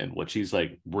 and what she's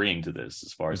like bringing to this,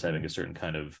 as far as having a certain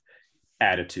kind of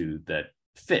attitude that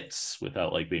fits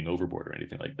without like being overboard or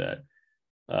anything like that.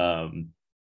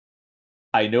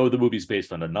 I know the movie's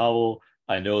based on a novel.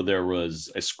 I know there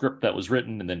was a script that was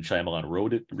written and then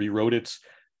Shyamalan rewrote it.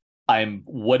 I'm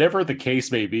whatever the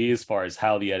case may be as far as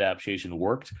how the adaptation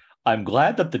worked. I'm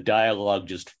glad that the dialogue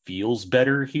just feels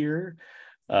better here.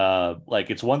 Like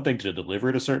it's one thing to deliver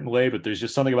it a certain way, but there's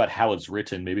just something about how it's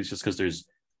written. Maybe it's just because there's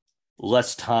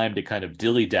less time to kind of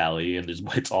dilly-dally and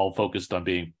it's all focused on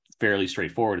being fairly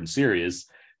straightforward and serious.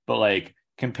 But like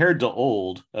compared to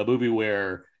Old, a movie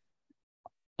where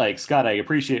like Scott, I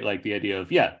appreciate like the idea of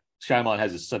Shyamalan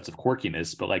has a sense of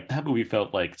quirkiness, but like that movie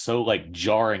felt like so like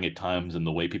jarring at times in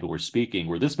the way people were speaking,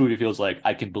 where this movie feels like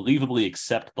I can believably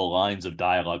accept the lines of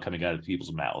dialogue coming out of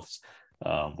people's mouths,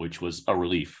 which was a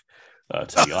relief,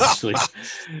 to be honestly.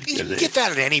 You can get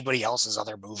that in anybody else's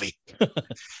other movie.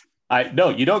 No,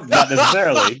 you don't, not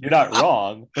necessarily. You're not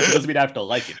wrong, but it doesn't mean I have to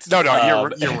like it. No,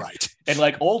 you're right. And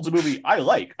like Old's a movie I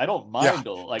like. I don't mind.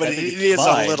 Like, but I think it is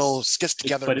fine. a little skissed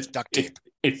together with duct tape.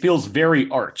 It feels very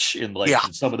arch in like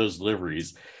in some of those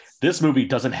deliveries. This movie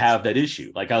doesn't have that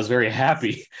issue. Like I was very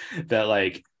happy that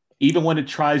like even when it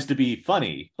tries to be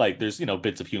funny, like there's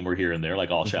bits of humor here and there, like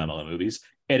all Shyamalan movies.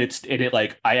 And it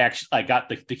like I got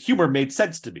the humor made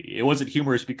sense to me. It wasn't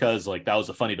humorous because like that was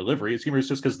a funny delivery. It's humorous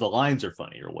just because the lines are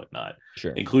funny or whatnot.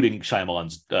 Sure. Including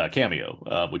Shyamalan's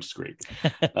cameo, which is great.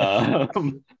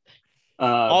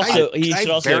 Also, he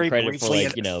should also very get credit for briefly-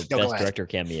 like best go ahead. director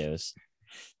cameos.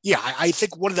 Yeah, I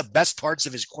think one of the best parts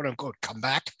of his quote unquote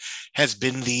comeback has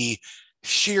been the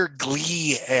sheer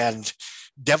glee and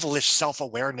devilish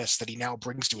self-awareness that he now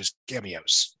brings to his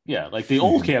cameos. Yeah, like the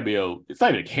Old cameo, it's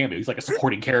not even a cameo, he's like a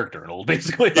supporting character in Old,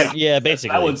 basically. Like, Yeah,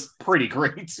 basically. that was pretty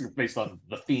great based on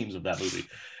the themes of that movie.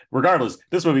 Regardless,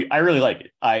 this movie, I really like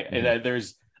it. And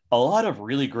there's a lot of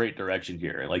really great direction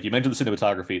here. Like you mentioned the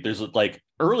cinematography, there's like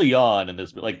early on in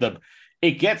this, like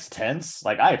it gets tense.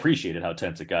 Like I appreciated how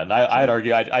tense it got. And I'd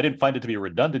argue I didn't find it to be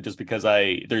redundant just because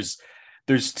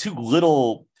there's too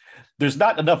little, there's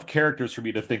not enough characters for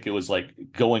me to think it was like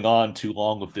going on too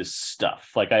long with this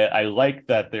stuff. Like I like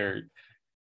that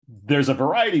there's a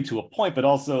variety to a point, but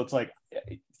also it's like,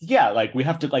 like we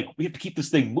have to keep this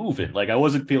thing moving. Like I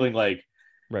wasn't feeling like,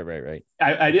 Right.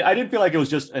 I didn't feel like it was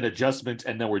just an adjustment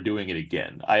and then we're doing it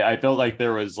again. I felt like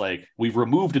there was like we've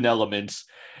removed an element,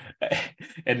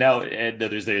 and now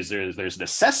there's an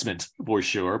assessment for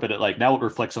sure, but now it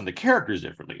reflects on the characters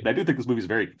differently. And I do think this movie is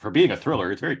very, for being a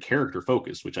thriller, it's very character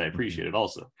focused, which I appreciated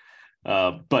also.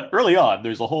 But early on,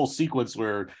 there's a whole sequence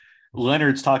where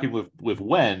Leonard's talking with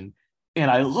Wen,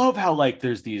 and I love how like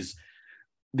there's these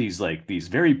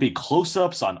very big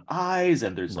close-ups on eyes,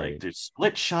 and there's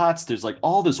split shots, there's like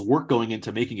all this work going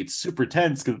into making it super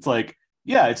tense, because it's like,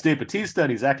 it's Dave Bautista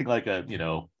and he's acting like a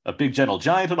big gentle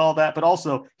giant and all that, but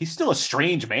also he's still a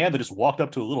strange man that just walked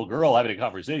up to a little girl having a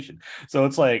conversation. So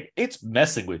it's like it's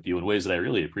messing with you in ways that I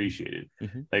really appreciated.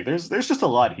 Like there's just a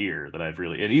lot here that I've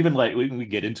really, and even like we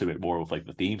get into it more with like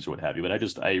the themes or what have you, but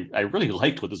I really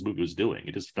liked what this movie was doing.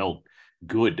 It just felt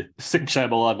good.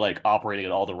 Shyamalan like operating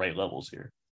at all the right levels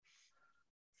here.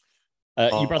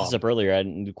 You brought this up earlier,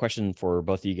 and the question for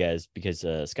both of you guys, because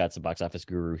Scott's a box office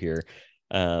guru here.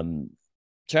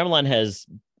 Shyamalan has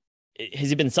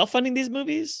he been self-funding these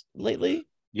movies lately?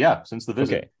 Yeah, since The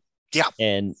Visit. Okay. Yeah.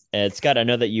 And Scott, I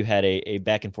know that you had a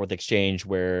back and forth exchange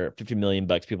where $50 million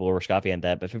people were scoffing at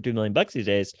that, but $50 million these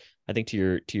days, I think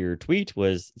to your tweet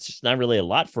was, it's just not really a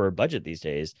lot for a budget these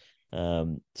days.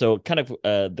 So kind of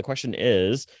the question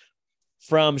is,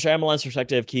 from Shyamalan's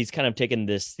perspective, he's kind of taken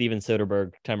this Steven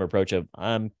Soderbergh type approach of,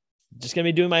 I'm just going to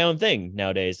be doing my own thing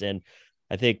nowadays. And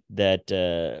I think that,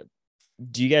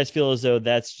 do you guys feel as though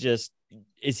that's just,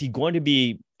 is he going to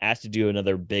be asked to do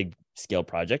another big scale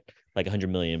project, like 100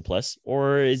 million plus,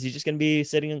 or is he just going to be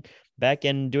sitting back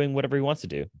and doing whatever he wants to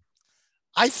do?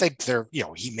 I think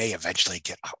he may eventually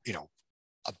get,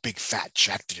 a big fat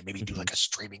check to maybe do like a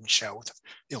streaming show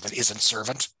that, that isn't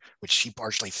Servant, which he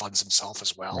partially funds himself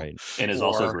as well. Right. And is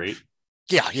also great.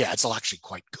 Yeah, it's actually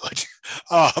quite good.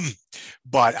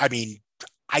 But I mean,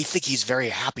 I think he's very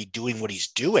happy doing what he's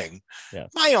doing. Yeah.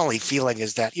 My only feeling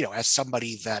is that, as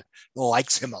somebody that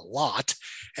likes him a lot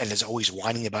and is always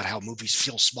whining about how movies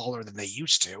feel smaller than they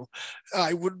used to,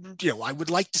 I would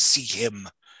like to see him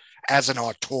as an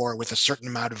auteur with a certain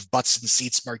amount of butts and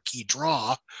seats marquee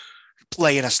draw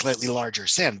play in a slightly larger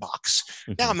sandbox.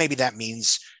 Mm-hmm. Now, maybe that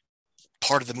means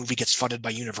part of the movie gets funded by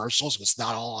Universal, so it's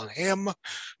not all on him.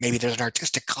 Maybe there's an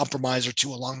artistic compromise or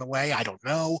two along the way. I don't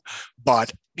know.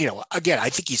 But, again, I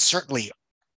think he's certainly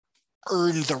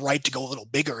earned the right to go a little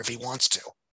bigger if he wants to.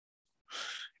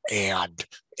 And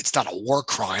it's not a war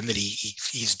crime that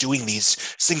he's doing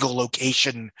these single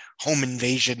location, home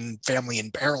invasion, family in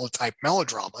peril type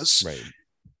melodramas. Right.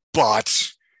 But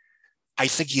I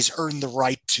think he's earned the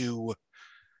right to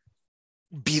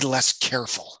be less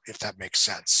careful, if that makes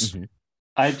sense. Mhm.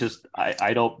 I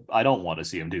don't want to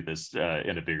see him do this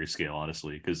in a bigger scale,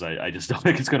 honestly, because I just don't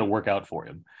think it's going to work out for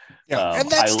him. Yeah, and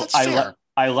that's fair.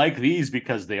 I like these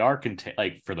because they are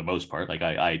like for the most part. Like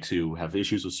I too have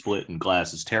issues with Split, and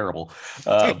Glass is terrible,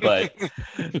 but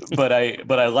I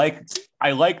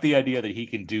like the idea that he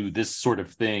can do this sort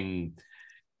of thing.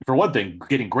 For one thing,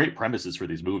 getting great premises for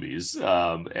these movies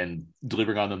and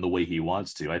delivering on them the way he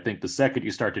wants to. I think the second you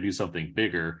start to do something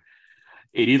bigger,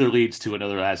 it either leads to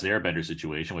another Last Airbender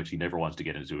situation, which he never wants to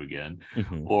get into again,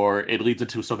 Mhm. or it leads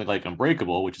into something like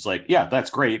Unbreakable, which is like, yeah,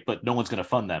 that's great, but no one's going to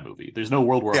fund that movie. There's no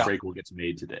world where Yeah. Unbreakable gets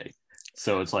made today.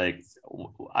 So it's like,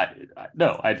 I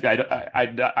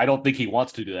don't think he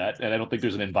wants to do that, and I don't think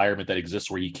there's an environment that exists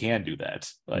where he can do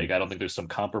that. Like, I don't think there's some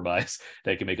compromise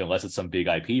that can make, unless it's some big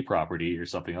IP property or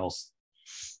something else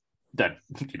that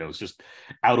is just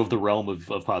out of the realm of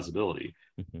possibility.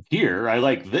 Mhm. Here, I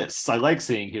like this. I like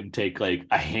seeing him take like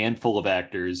a handful of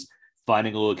actors,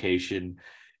 finding a location,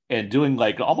 and doing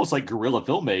like almost like guerrilla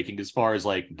filmmaking as far as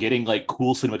like getting like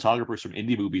cool cinematographers from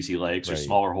indie movies he likes or Right.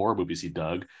 smaller horror movies he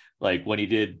dug. Like when he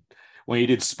did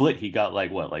Split, he got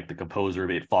like the composer of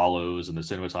It Follows and the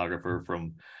cinematographer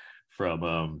from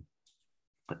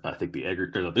I think the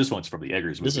Egger. This one's from the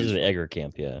Eggers This movies. is an Egger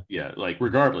camp, yeah. Yeah, like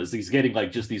regardless, he's getting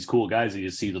like just these cool guys he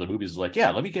just sees in the movies. Is like,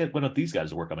 yeah, let me get one of these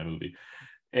guys to work on my movie.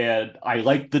 And I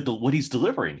like what he's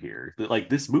delivering here. Like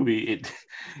this movie,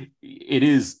 it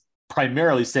is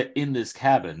primarily set in this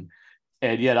cabin,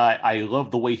 and yet I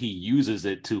love the way he uses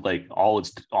it to like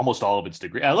almost all of its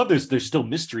degree. I love there's still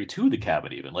mystery to the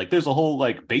cabin, even like there's a whole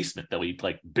like basement that we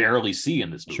like barely see in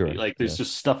this movie. Sure, Like there's yeah.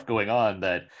 just stuff going on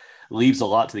that leaves a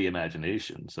lot to the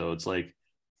imagination. So it's like,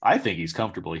 I think he's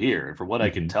comfortable here. And from what I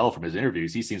can tell from his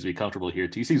interviews, he seems to be comfortable here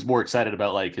too. He seems more excited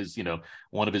about like his,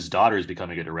 one of his daughters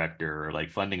becoming a director or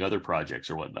like funding other projects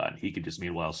or whatnot. He could just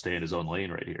meanwhile stay in his own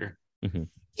lane right here.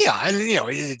 Yeah, and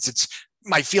it's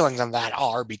my feelings on that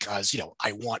are because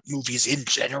I want movies in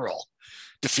general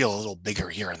to feel a little bigger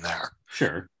here and there,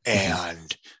 Sure.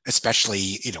 and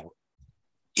especially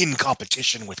in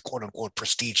competition with quote unquote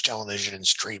prestige television and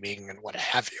streaming and what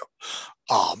have you.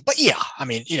 But yeah, I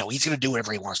mean, he's going to do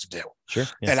whatever he wants to do. Sure.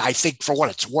 Yeah. And I think for what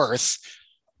it's worth,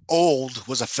 Old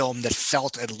was a film that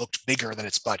felt and looked bigger than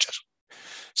its budget.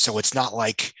 So it's not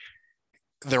like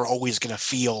they're always going to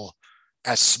feel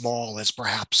as small as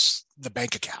perhaps the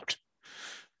bank account.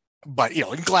 But,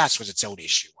 and Glass was its own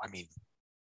issue. I mean,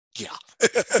 yeah.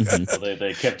 Mhm. Well,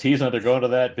 they kept teasing that they're going to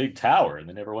that big tower and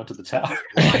they never went to the tower.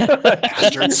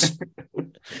 Bastards.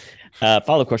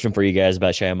 Follow-up question for you guys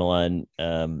about Shyamalan.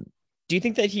 Do you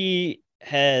think that he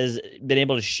has been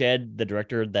able to shed the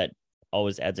director that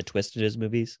always adds a twist to his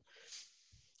movies?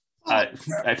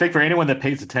 I think for anyone that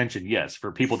pays attention, yes.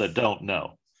 For people that don't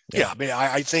know, Yeah, I mean,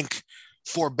 I think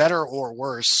for better or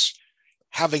worse,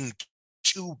 having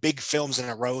two big films in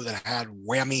a row that had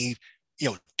whammy,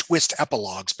 twist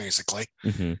epilogues basically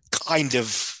Mhm. kind of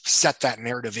set that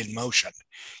narrative in motion.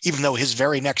 Even though his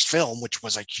very next film, which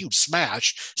was a huge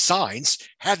smash, Signs,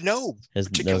 had no Has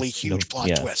particularly huge plot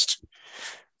yeah. twist.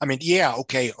 I mean, yeah,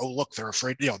 okay. Oh, look, they're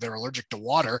afraid, they're allergic to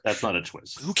water. that's not a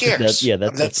twist. Who cares? That- yeah, I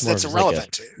mean, that's more that's of like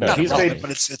irrelevant. no, Not he's irrelevant, made-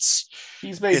 but it's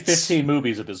He's made It's- 15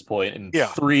 movies at this point, and Yeah.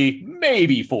 3,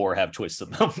 maybe 4 have twists in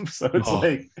them. So it's Oh.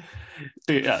 like,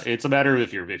 yeah, it's a matter of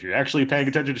if you're actually paying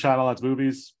attention to Shyamalan's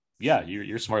movies. Yeah,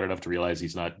 you're smart enough to realize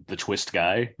he's not the twist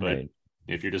guy. But Right.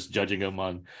 if you're just judging him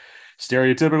on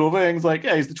stereotypical things, like,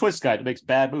 yeah, he's the twist guy that makes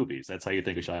bad movies. That's how you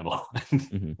think of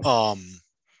Shyamalan. Mhm.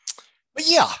 But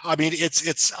yeah, I mean,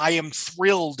 I am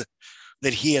thrilled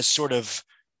that he has sort of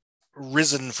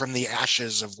risen from the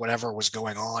ashes of whatever was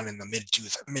going on in the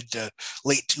mid to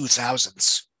late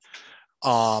 2000s.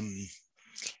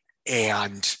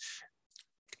 And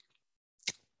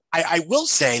I will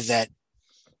say that,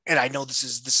 and I know this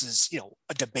is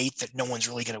a debate that no one's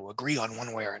really going to agree on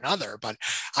one way or another, but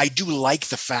I do like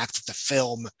the fact that the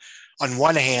film, on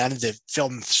one hand, the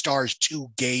film stars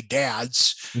two gay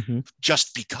dads, Mhm.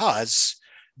 just because.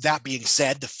 That being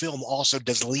said, the film also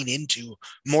does lean into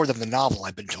more than the novel,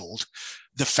 I've been told.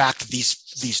 The fact that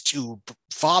these two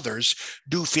fathers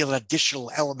do feel an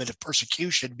additional element of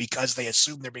persecution because they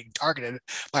assume they're being targeted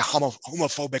by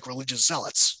homophobic religious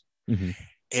zealots. Mhm.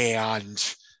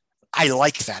 And I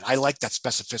like that. I like that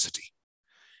specificity.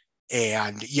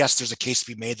 And yes, there's a case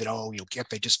to be made that, can't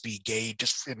they just be gay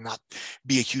just and not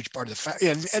be a huge part of the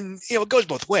family? And it goes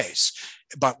both ways.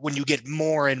 But when you get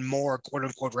more and more quote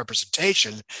unquote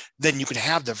representation, then you can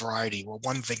have the variety where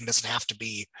one thing doesn't have to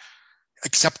be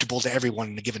acceptable to everyone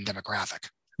in a given demographic.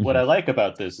 What I like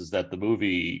about this is that the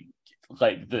movie,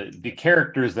 like the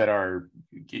characters that are,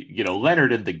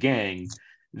 Leonard and the gang,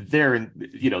 their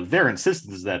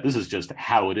insistence is that this is just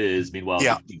how it is.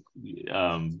 Meanwhile,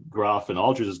 Groff and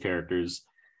Aldrich's characters,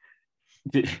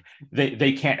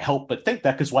 they can't help but think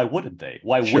that, because why wouldn't they?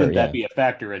 Why wouldn't that be a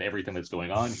factor in everything that's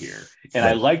going on here? And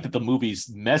I like that the movie's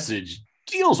message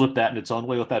deals with that in its own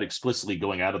way without explicitly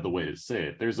going out of the way to say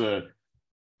it. There's a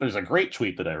great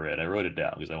tweet that I read. I wrote it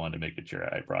down because I wanted to make sure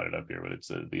I brought it up here. But it's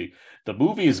the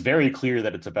movie is very clear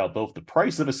that it's about both the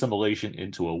price of assimilation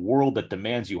into a world that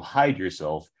demands you hide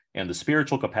yourself and the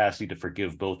spiritual capacity to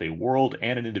forgive both a world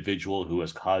and an individual who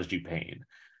has caused you pain.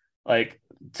 Like,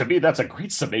 to me, that's a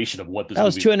great summation of what this. That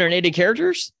was 280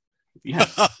 characters. Yeah.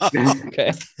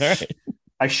 Okay. All right.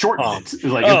 I shortened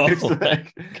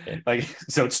it.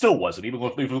 So it still wasn't even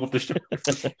with the show.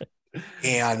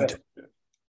 And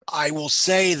I will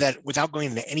say that without going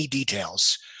into any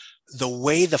details, the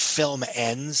way the film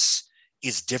ends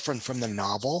is different from the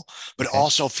novel, but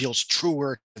also feels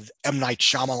truer to M. Night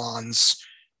Shyamalan's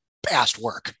past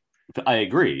work. I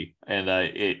agree, and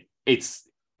it's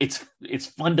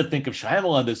fun to think of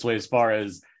Shyamalan this way, as far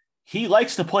as he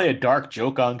likes to play a dark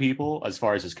joke on people as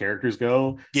far as his characters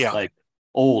go. Yeah, like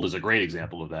Old is a great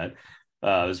example of that.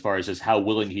 As far as just how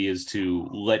willing he is to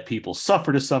let people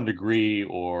suffer to some degree,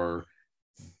 or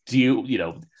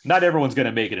not everyone's going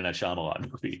to make it in a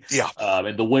Shyamalan movie. Yeah.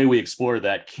 And the way we explore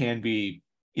that can be,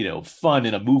 fun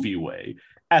in a movie way.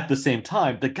 At the same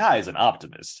time, the guy is an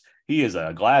optimist. He is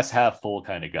a glass half full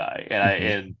kind of guy.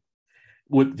 And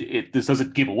this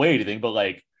doesn't give away anything, but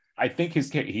like, I think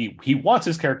he wants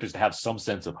his characters to have some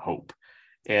sense of hope.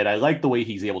 And I like the way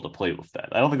he's able to play with that.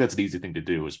 I don't think that's an easy thing to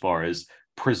do, as far as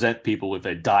present people with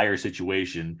a dire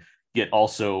situation, yet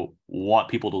also want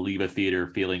people to leave a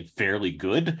theater feeling fairly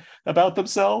good about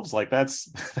themselves. Like that's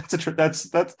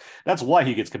why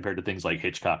he gets compared to things like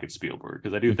Hitchcock and Spielberg,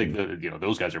 because I do think that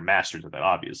those guys are masters of that,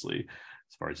 obviously,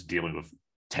 as far as dealing with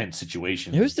tense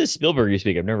situations. Who's this Spielberg you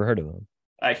speak? I've never heard of him.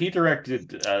 He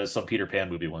directed some Peter Pan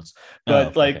movie once,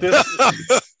 but this.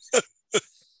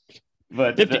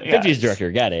 But 50s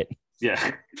director, got it.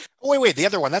 Yeah. Oh, wait, the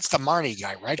other one, that's the Marnie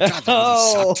guy, right? God,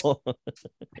 that movie sucked.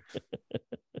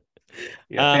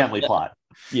 Family plot.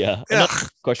 Yeah.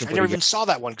 Question I for never you even saw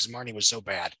that one because Marnie was so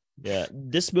bad. Yeah,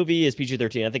 this movie is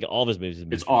PG-13. I think all of his movies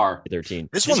It's R. 13.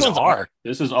 This one's R.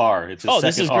 This is R. It's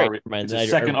this is great. It's a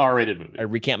second R-rated movie. I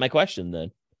recant my question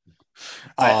then.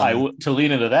 To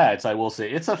lean into that, I will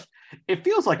say it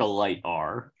feels like a light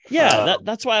R. Yeah,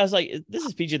 that's why I was like, this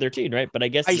is PG-13, right? But I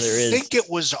guess I think it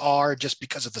was R just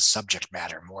because of the subject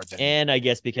matter more than, and I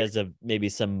guess because of maybe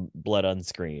some blood on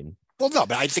screen. Well, no,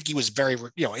 but I think he was very,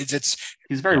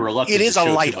 he's very reluctant. It is a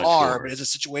light R, but it's a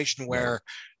situation where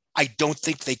I don't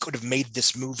think they could have made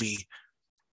this movie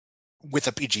with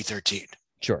a PG-13.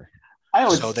 Sure.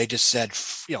 So they just said,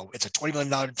 it's a $20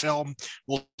 million film.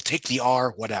 We'll take the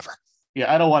R, whatever.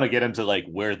 Yeah, I don't want to get into like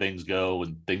where things go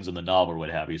and things in the novel or what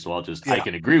have you. So I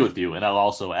can agree with you. And I'll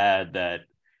also add that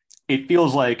it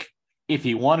feels like if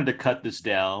he wanted to cut this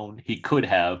down, he could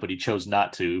have, but he chose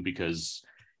not to because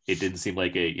it didn't seem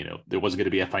like there wasn't going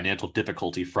to be a financial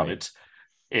difficulty from it.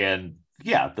 And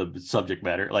the subject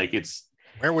matter, like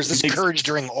where was this courage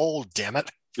during Old, damn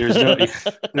it?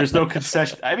 There's no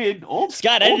concession. I mean,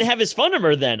 Scott, I didn't have his phone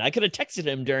number then. I could have texted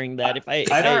him during that I'd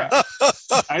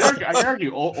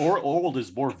argue Old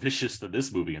is more vicious than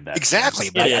this movie in that. Exactly.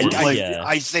 Sense. But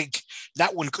I think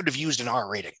that one could have used an R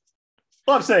rating.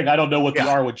 Well, I'm saying I don't know what the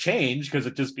R would change because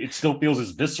it still feels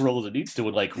as visceral as it needs to,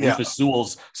 with like Rufus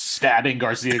Sewell's stabbing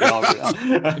Garcia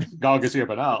Garcia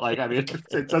Bernal. Like, I mean,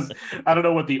 it does. I don't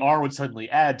know what the R would suddenly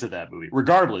add to that movie.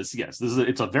 Regardless, yes,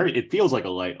 it feels like a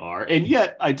light R, and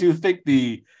yet I do think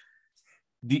the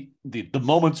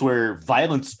moments where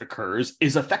violence occurs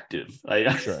is effective.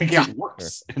 I think it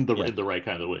works in the right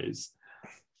kind of ways.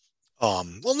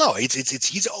 Well, no, it's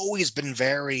he's always been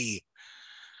very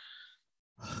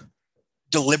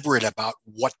deliberate about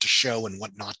what to show and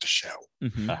what not to show,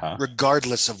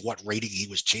 regardless of what rating he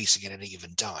was chasing at any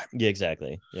given time. Yeah,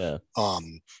 exactly. Yeah.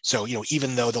 So,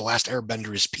 even though The Last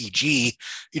Airbender is PG,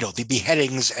 the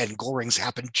beheadings and gorings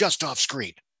happen just off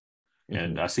screen.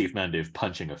 And Asif Mandev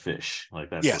punching a fish. Like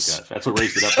that's what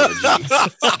raised it up to the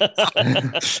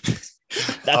G.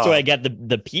 That's why I got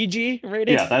the PG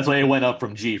rating. Yeah, that's why it went up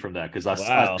from G from that.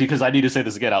 Because I need to say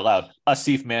this again out loud.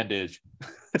 Asif Mandev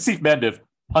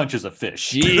punches a fish.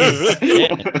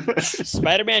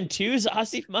 Spider-Man 2's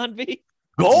Asif Manvi.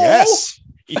 Go! Yes.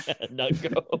 Yeah, not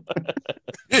go.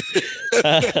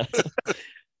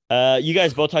 You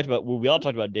guys both talked about, we all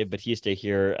talked about Dave Bautista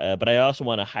here, but I also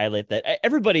want to highlight that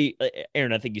everybody,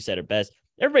 Aaron, I think you said it best.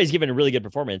 Everybody's given a really good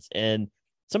performance, and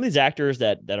some of these actors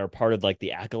that are part of like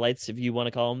the acolytes, if you want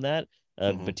to call them that,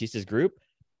 Mhm. Batista's group,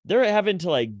 they're having to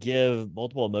like give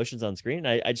multiple emotions on screen.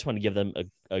 I just want to give them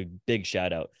a big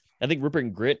shout out. I think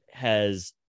Rupert Grint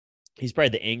he's probably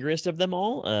the angriest of them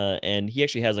all. And he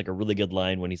actually has like a really good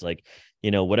line when he's like,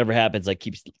 whatever happens, like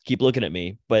keep looking at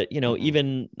me. But Mhm.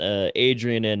 even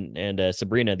Adrian and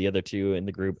Sabrina, the other two in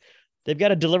the group, they've got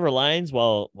to deliver lines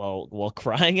while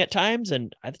crying at times.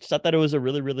 And I just thought that it was a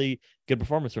really, really good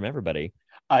performance from everybody.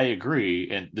 I agree,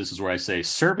 and this is where I say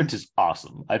Servant is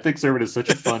awesome. I think Servant is such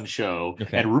a fun show,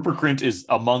 Okay. and Rupert Grint is,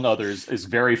 among others, is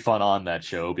very fun on that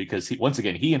show because he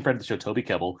and friend of the show Toby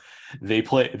Kebbell, they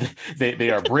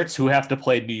are Brits who have to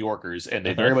play New Yorkers, and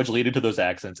they very much lead into those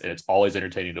accents, and it's always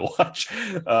entertaining to watch.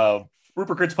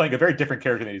 Rupert Grint's playing a very different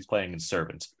character than he's playing in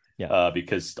Servant. Yeah.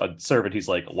 Because on Servant he's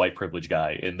like a white privileged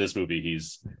guy. In this movie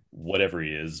he's whatever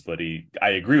he is, but I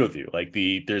agree with you. Like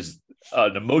there's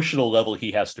an emotional level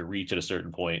he has to reach at a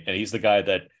certain point, and he's the guy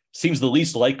that seems the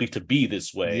least likely to be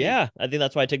this way. Yeah, I think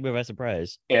that's why I took me by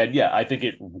surprise. And yeah, I think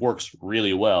it works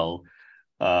really well.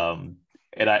 And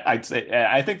I'd say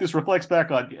I think this reflects back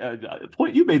on a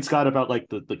point you made, Scott, about like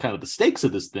the kind of the stakes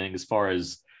of this thing as far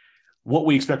as what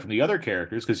we expect from the other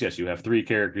characters. Because yes, you have three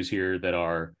characters here that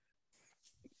are,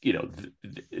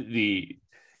 the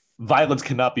violence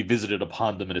cannot be visited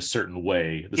upon them in a certain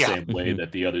way, the same way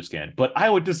that the others can. But I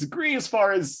would disagree as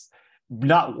far as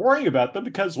not worrying about them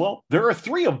because, well, there are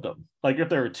three of them. Like if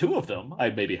there are two of them,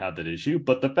 I'd maybe have that issue.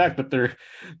 But the fact that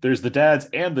there's the dads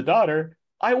and the daughter,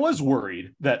 I was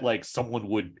worried that like someone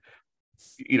would,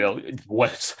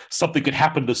 something could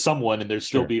happen to someone and there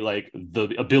still be like the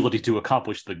ability to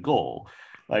accomplish the goal.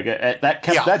 Like that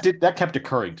kept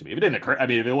occurring to me. If it didn't occur, I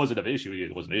mean, if it wasn't an issue,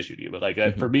 it wasn't an issue to you. But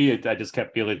like for me, I just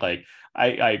kept feeling like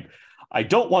I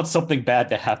don't want something bad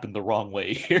to happen the wrong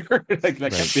way here. Like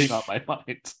that kept being on my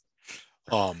mind.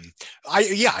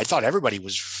 I thought everybody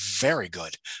was very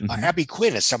good. Mhm. Abby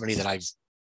Quinn is somebody that I've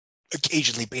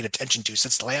occasionally paid attention to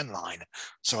since Landline,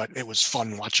 so it was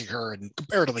fun watching her in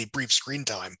comparatively brief screen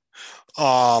time.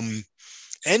 And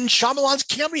Shyamalan's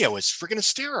cameo is freaking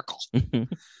hysterical.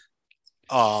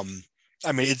 I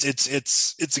mean,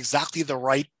 it's exactly the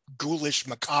right ghoulish,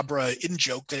 macabre in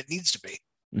joke that it needs to be.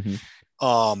 Mhm.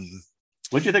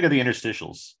 What do you think of the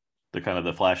interstitials, the kind of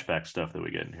the flashback stuff that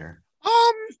we get in here?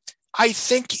 I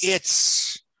think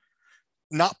it's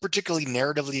not particularly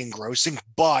narratively engrossing,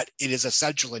 but it is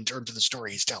essential in terms of the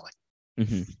story he's telling.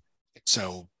 Mhm.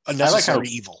 So a necessary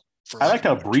evil. I liked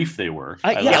how brief they were.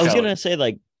 I was gonna say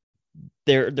like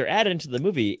they're added into the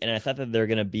movie, and I thought that they're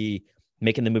gonna be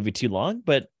making the movie too long,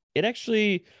 but it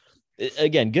actually,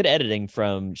 again, good editing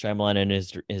from Shyamalan and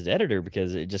his editor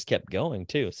because it just kept going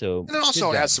too. So and it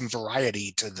also has some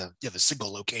variety to the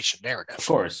single location narrative. Of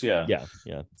course, yeah.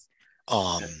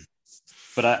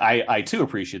 But I too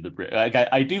appreciate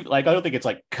I do like. I don't think it's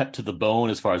like cut to the bone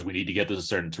as far as we need to get this a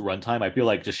certain runtime. I feel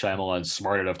like just Shyamalan's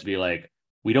smart enough to be like,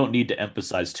 we don't need to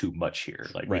emphasize too much here.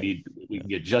 Like we can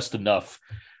get just enough,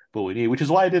 but we need, which is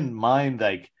why I didn't mind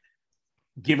like,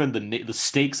 given the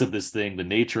stakes of this thing, the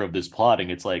nature of this plotting,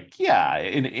 it's like, yeah,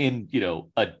 in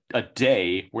a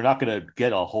day, we're not going to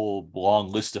get a whole long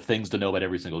list of things to know about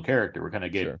every single character. We're going to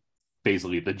get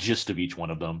basically the gist of each one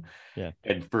of them. Yeah.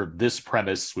 And for this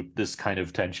premise with this kind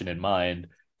of tension in mind,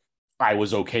 I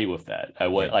was okay with that.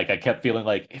 I kept feeling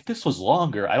like if this was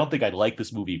longer, I don't think I'd like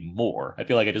this movie more. I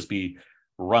feel like I'd just be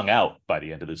wrung out by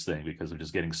the end of this thing because of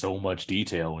just getting so much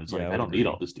detail. And it's like, I don't need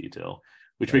all this detail.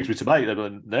 Which makes me to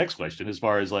the next question, as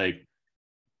far as like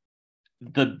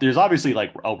there's obviously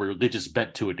like a religious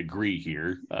bent to a degree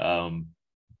here,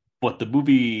 but the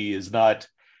movie is not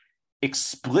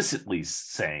explicitly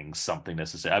saying something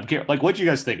necessary. I'm like, what do you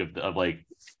guys think of like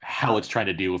how it's trying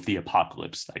to deal with the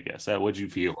apocalypse? I guess what do you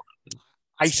feel?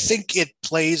 I think it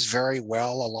plays very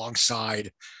well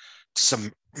alongside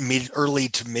some early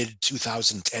to mid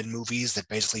 2010 movies that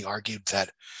basically argued that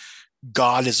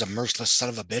God is a merciless son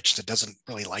of a bitch that doesn't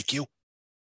really like you.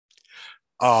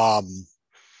 And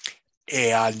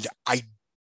I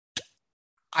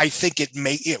think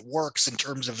it works in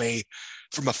terms of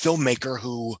from a filmmaker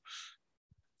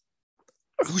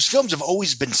whose films have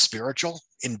always been spiritual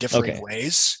in differing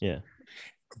ways. Yeah.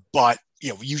 But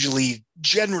usually,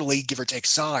 generally, give or take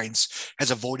signs,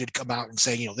 has avoided come out and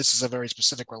saying, this is a very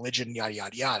specific religion, yada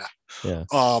yada yada. Yeah.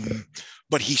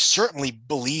 But he certainly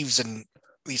believes in,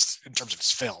 at least in terms of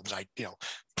his films,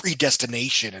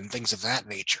 predestination and things of that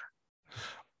nature.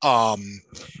 And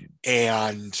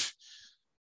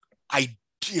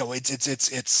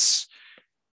it's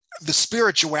the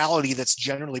spirituality that's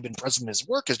generally been present in his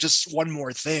work is just one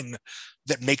more thing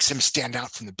that makes him stand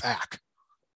out from the pack.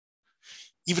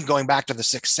 Even going back to The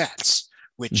Sixth Sense,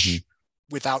 which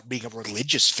without being a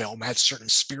religious film has certain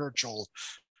spiritual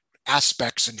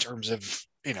aspects in terms of,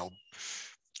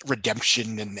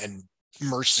 redemption and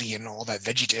mercy and all that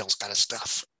VeggieTales kind of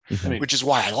stuff, which is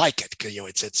why I like it.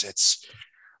 It's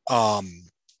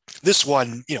this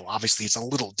one, obviously it's a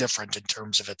little different in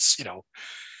terms of its,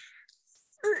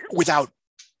 without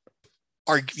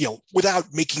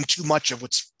making too much of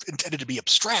what's intended to be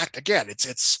abstract. Again,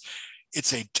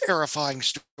 it's a terrifying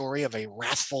story of a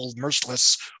wrathful,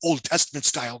 merciless Old Testament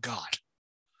style God.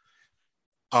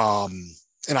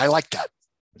 And I like that.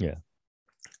 Yeah.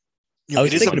 I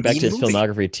was thinking back to his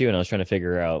filmography too, and I was trying to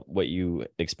figure out what you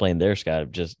explained there,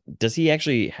 Scott. Just does he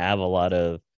actually have a lot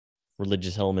of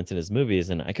religious elements in his movies?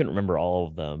 And I couldn't remember all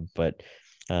of them, but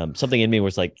something in me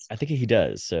was like, I think he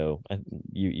does. So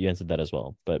you answered that as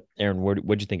well. But Aaron,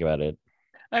 what'd you think about it?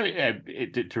 I mean,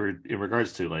 in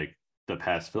regards to like the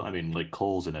past film, I mean, like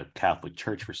Cole's in a Catholic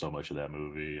church for so much of that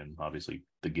movie, and obviously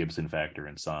the Gibson factor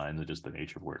in Signs and just the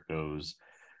nature of where it goes.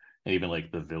 And even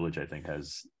like The Village, I think,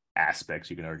 has aspects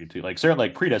you can argue too. Like certainly,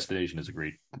 like Predestination is a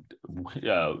great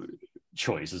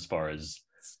choice as far as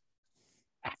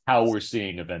how we're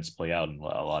seeing events play out in a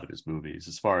lot of his movies.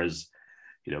 As far as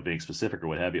being specific or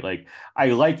what have you, like I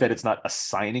like that it's not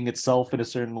assigning itself in a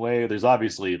certain way. There's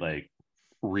obviously like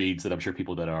reads that I'm sure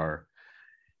people that are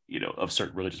of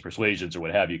certain religious persuasions or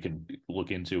what have you can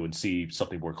look into and see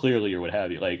something more clearly or what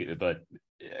have you. Like, but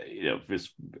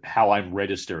how I'm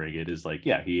registering it is like,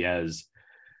 yeah, he's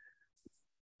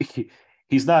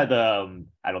not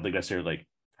I don't think necessarily like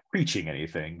preaching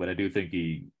anything, but I do think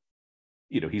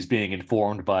he's being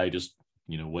informed by just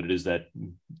what it is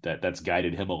that's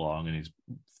guided him along, and he's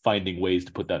finding ways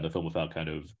to put that in the film without kind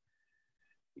of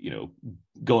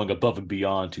going above and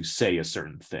beyond to say a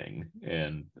certain thing.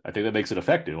 And I think that makes it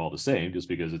effective all the same, just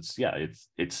because it's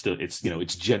still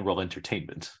it's general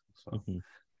entertainment. So.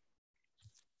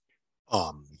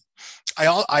 I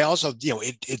also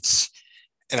it's,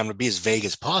 and I'm going to be as vague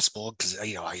as possible because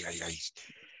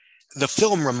the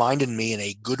film reminded me in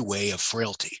a good way of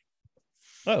Frailty.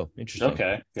 Oh, interesting.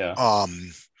 Okay, yeah.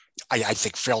 I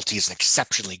think Frailty is an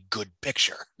exceptionally good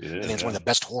picture. Yeah, I think it's one of the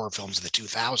best horror films of the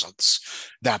 2000s.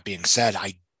 That being said,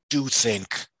 I do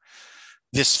think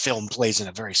this film plays in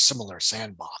a very similar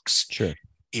sandbox. Sure.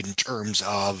 In terms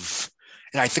of,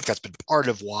 and I think that's been part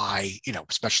of why,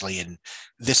 especially in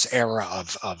this era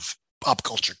of pop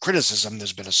culture criticism,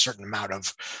 there's been a certain amount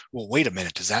of, well, wait a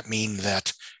minute, does that mean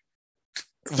that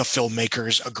the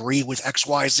filmmakers agree with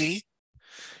XYZ?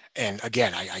 And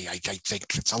again, I think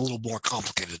it's a little more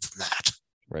complicated than that.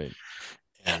 Right.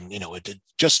 And, it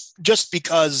just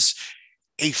because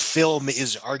a film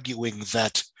is arguing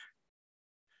that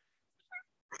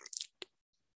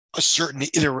a certain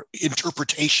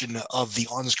interpretation of the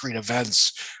on-screen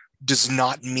events does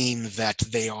not mean that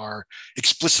they are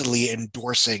explicitly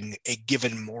endorsing a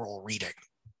given moral reading.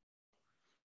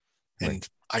 And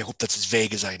I hope that's as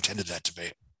vague as I intended that to be.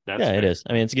 It is.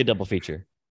 I mean, it's a good double feature.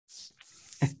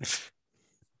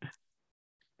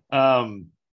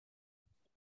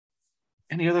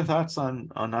 Any other thoughts on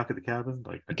Knock at the Cabin?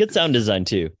 Like good sound design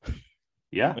too.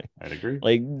 Yeah, I'd agree.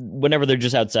 Like whenever they're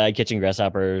just outside catching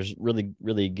grasshoppers, really,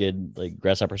 really good like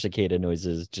grasshopper cicada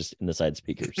noises just in the side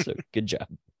speakers. So good job.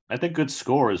 I think good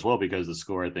score as well, because the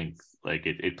score, I think, like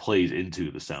it plays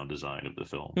into the sound design of the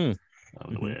film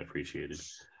the way I appreciate it.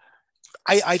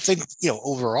 I think,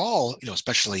 overall,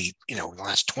 especially, in the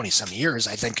last 20 some years,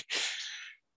 I think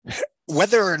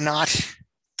whether or not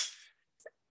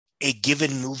a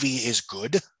given movie is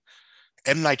good,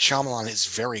 M. Night Shyamalan is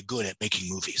very good at making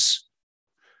movies.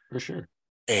 For sure.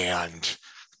 And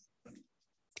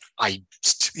I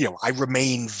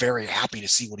remain very happy to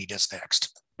see what he does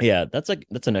next. Yeah, that's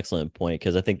an excellent point,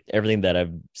 because I think everything that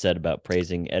I've said about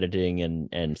praising editing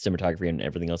and cinematography and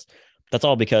everything else, that's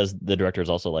all because the director is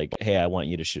also like, hey, I want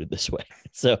you to shoot it this way.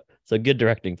 So good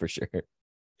directing for sure.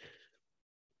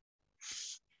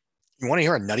 You want to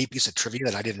hear a nutty piece of trivia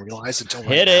that I didn't realize until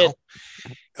right now?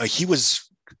 He was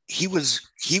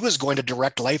going to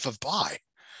direct Life of Pi.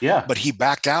 Yeah. But he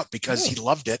backed out because he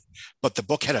loved it. But the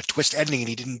book had a twist ending, and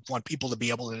he didn't want people to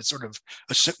be able to sort of,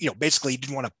 basically he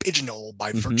didn't want to pigeonhole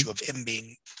by virtue of him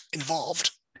being involved.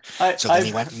 So then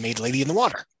he went and made Lady in the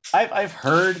Water. I've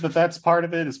heard that that's part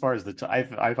of it. As far as I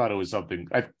thought it was something.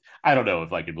 I don't know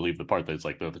if I can believe the part that's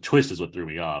like the twist is what threw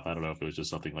me off. I don't know if it was just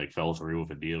something like fell through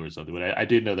with a deal or something. But I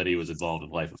did know that he was involved in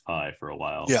Life of Pi for a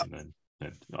while. Yeah. And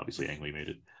then obviously Ang Lee made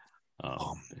it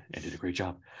and did a great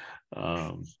job.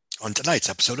 On tonight's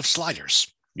episode of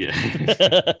Sliders. Yeah.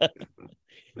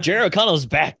 Jerry O'Connell's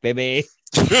back, baby.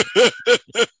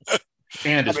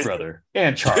 And his I mean- brother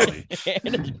and Charlie.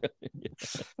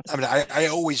 I mean, I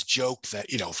always joke that,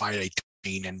 if I had a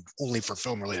teen, and only for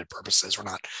film related purposes, we're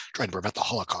not trying to prevent the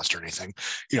Holocaust or anything,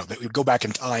 that we'd go back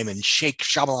in time and shake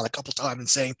Shyamalan a couple times and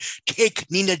saying, take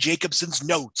Nina Jacobson's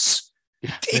notes.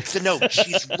 Take the notes.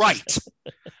 She's right.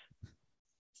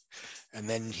 And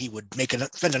then he would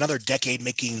spend another decade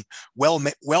making well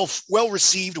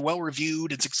received, well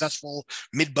reviewed, and successful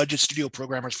mid-budget studio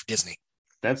programmers for Disney.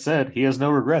 That said, he has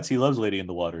no regrets. He loves Lady in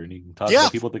the Water, and he can talk Yeah.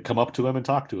 to people that come up to him and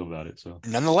talk to him about it. So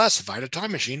Nonetheless, if I had a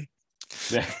time machine,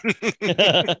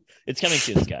 It's coming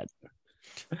soon, Scott.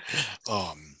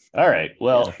 all right.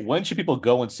 Well, when should people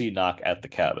go and see Knock at the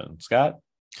Cabin? Scott?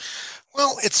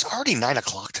 well, it's already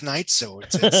 9:00 tonight, so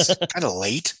it's kind of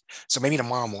late. So maybe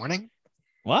tomorrow morning.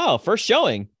 Wow, first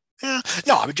showing. No,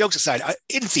 I mean, jokes aside,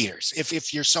 in theaters,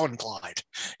 if you're so inclined.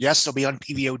 Yes, they'll be on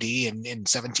PVOD in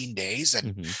 17 days.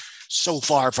 And Mhm. so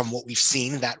far from what we've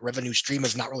seen, that revenue stream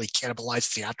has not really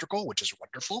cannibalized theatrical, which is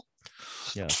wonderful.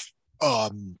 Yeah.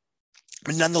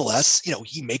 But nonetheless,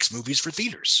 he makes movies for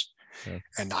theaters. Yeah.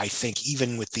 And I think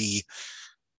even with the,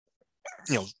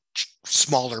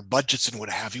 smaller budgets and what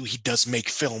have you, he does make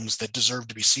films that deserve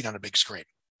to be seen on a big screen.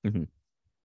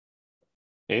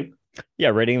 Abe? Yeah,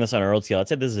 rating this on our old scale, I'd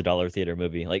say this is a dollar theater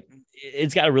movie. Like,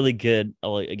 it's got a really good,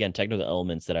 again, technical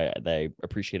elements that I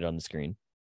appreciated on the screen.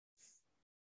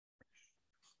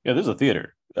 Yeah, this is a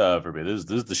theater for me. This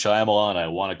is the Shyamalan I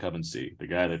want to come and see. The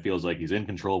guy that feels like he's in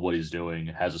control of what he's doing,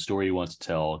 has a story he wants to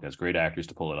tell, has great actors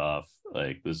to pull it off.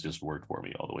 Like, this just worked for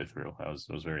me all the way through. I was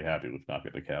very happy with Knock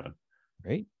at the Cabin.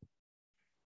 Right?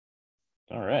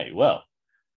 All right. Well,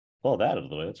 that out of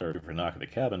the way. That's already for Knock at the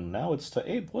Cabin. Now it's to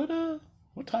Abe.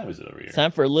 What time is it over here? It's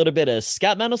time for a little bit of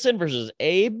Scott Mendelson versus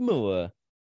Abe Moore.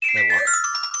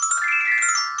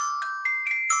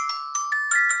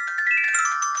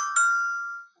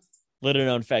 Little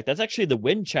known fact, that's actually the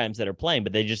wind chimes that are playing,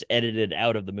 but they just edited it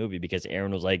out of the movie because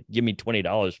Aaron was like, give me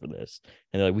 $20 for this.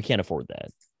 And they're like, we can't afford that.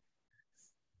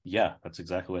 Yeah, that's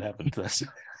exactly what happened.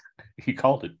 He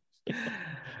called it.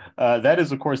 That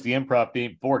is, of course, the improv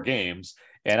theme for games.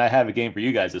 And I have a game for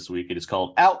you guys this week. It is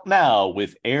called Out Now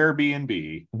with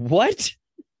Airbnb. What?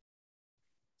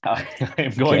 I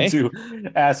am going to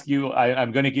ask you,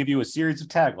 I'm going to give you a series of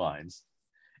taglines,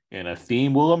 and a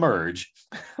theme will emerge.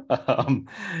 And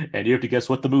you have to guess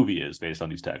what the movie is based on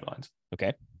these taglines.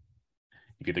 Okay.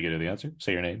 You get to get the answer,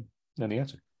 say your name, then the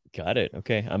answer. Got it.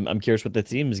 Okay. I'm curious what the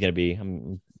theme is going to be.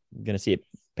 I'm going to see it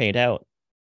paint out.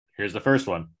 Here's the first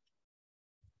one.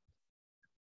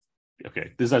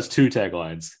 Okay, this has two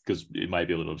taglines because it might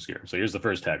be a little obscure. So here's the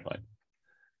first tagline.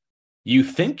 You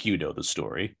think you know the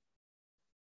story.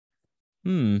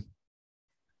 Here's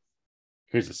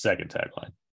the second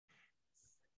tagline.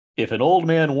 If an old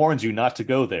man warns you not to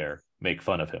go there, make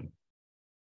fun of him.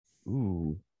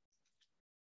 Ooh.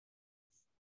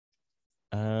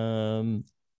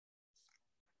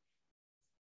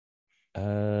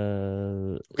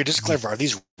 Okay, just to clarify, are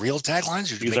these real taglines? Or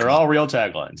did you These make are them up? all real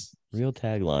taglines. Real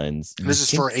taglines. This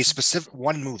is for a specific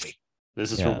one movie.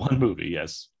 This is Yeah. for one movie,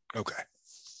 yes. Okay.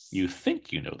 You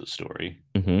think you know the story.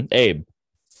 Abe,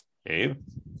 Abe?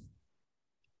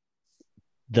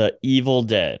 The Evil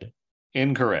Dead.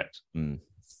 Incorrect. Hmm.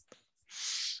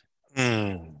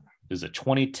 This is a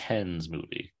 2010s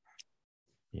movie.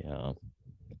 Yeah.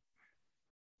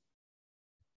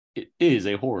 It is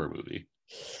a horror movie.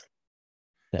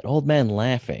 That old man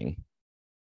laughing.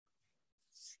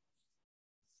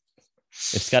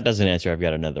 If Scott doesn't answer, I've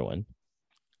got another one.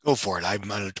 Go for it. I'm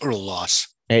at a total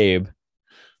loss. Abe,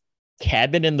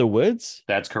 Cabin in the Woods?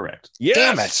 That's correct. Yes!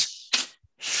 Damn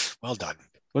it. Well done.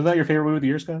 Was that your favorite movie of the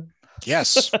year, Scott?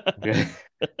 Yes. Okay.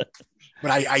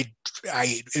 But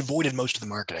I avoided most of the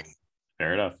marketing.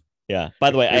 Fair enough. Yeah.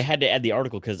 By the way, I had to add the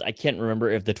article because I can't remember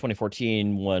if the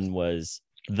 2014 one was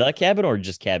The Cabin or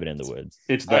just Cabin in the Woods.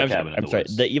 It's The I'm Cabin in I'm the sorry,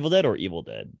 Woods. The Evil Dead or Evil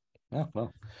Dead? Oh,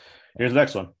 well. Here's the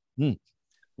next one. Hmm.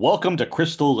 Welcome to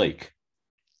Crystal Lake.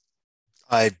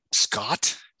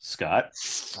 Scott, Scott,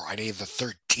 Friday the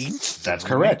 13th. that's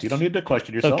correct. You don't need to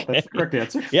question yourself. Okay. That's the correct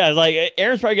answer. Yeah, like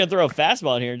Aaron's probably gonna throw a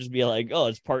fastball in here and just be like, "Oh,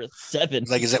 it's part 7."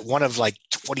 Like, is it one of like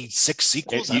 26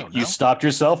 sequels? I don't know. You stopped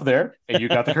yourself there, and you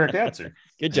got the correct answer.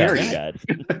 Good job, Very Scott.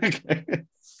 Okay.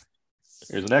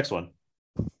 Here's the next one.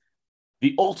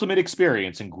 The ultimate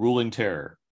experience in grueling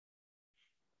terror.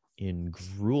 In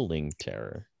grueling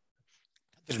terror.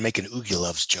 I'm gonna make an Oogie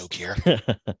Loves joke here.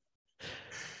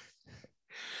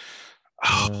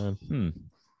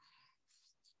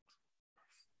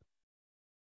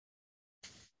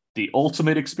 The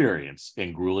ultimate experience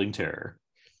in grueling terror.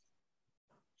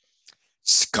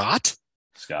 Scott?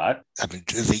 Scott, I mean,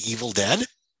 The Evil Dead?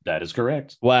 That is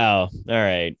correct. Wow. All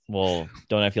right. Well,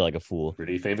 don't I feel like a fool?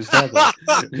 Pretty famous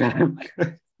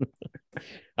tagline.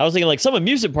 I was thinking like some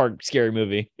amusement park scary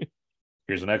movie.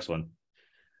 Here's the next one.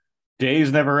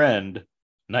 Days never end.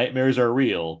 Nightmares are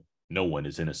real. No one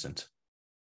is innocent.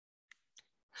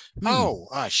 Oh,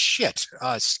 shit.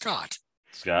 Scott.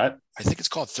 Scott? I think it's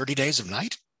called 30 Days of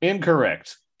Night.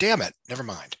 Incorrect. Damn it. Never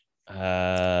mind.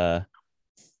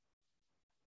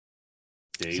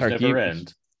 Days Sorry, never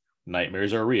end.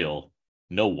 Nightmares are real.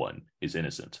 No one is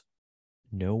innocent.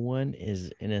 No one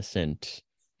is innocent.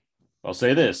 I'll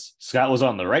say this. Scott was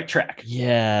on the right track.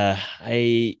 Yeah,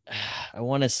 I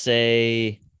want to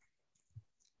say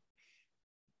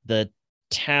the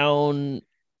town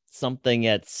something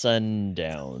at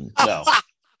sundown. No.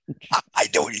 I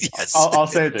know. Yes. I'll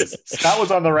say this. Scott was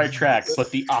on the right track,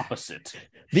 but the opposite.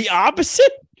 The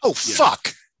opposite? Oh,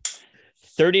 fuck.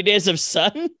 30 Days of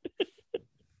Sun?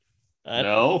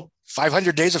 No.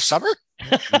 500 Days of Summer?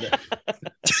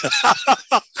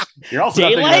 You're also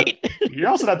Daylight? you're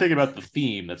also not thinking about the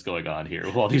theme that's going on here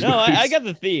with all these No, movies. I got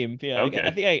the theme. Yeah, Okay.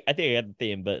 I think I got the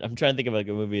theme, but I'm trying to think of like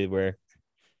a movie where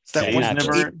It's that Days one,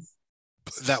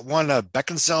 never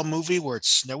Beckinsale movie where it's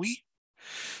snowy?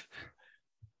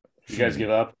 You guys give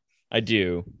up? I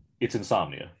do. It's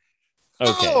Insomnia.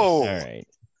 Okay. Oh! All right.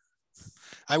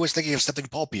 I was thinking of something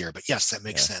pulpier, but yes, that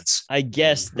makes sense. I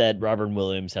guess that Robin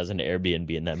Williams has an Airbnb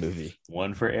in that movie.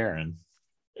 One for Aaron.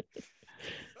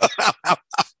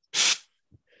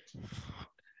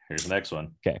 Here's the next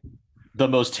one. Okay. The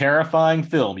most terrifying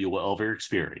film you will ever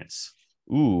experience.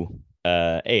 Ooh.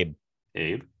 Abe,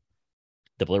 Abe?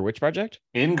 The Blair Witch Project?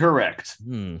 Incorrect.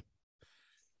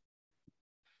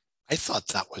 I thought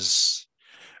that was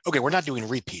okay. We're not doing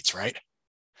repeats, right?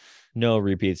 No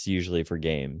repeats usually for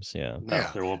games. Yeah. No,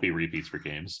 Yeah. there won't be repeats for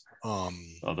games.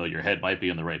 Although your head might be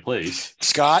in the right place.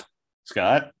 Scott,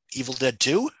 Scott? Evil Dead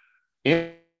 2?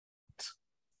 In-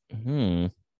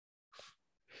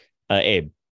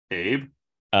 Abe, Abe?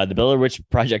 The Blair Witch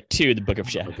Project 2, The Book of Oh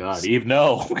Shadows. God, Eve,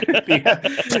 no. the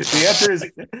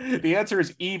answer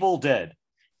is Evil Dead.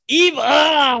 Eve.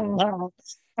 Ah!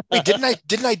 Wait,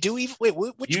 didn't I do Evil? Wait,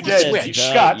 which You one's did, which?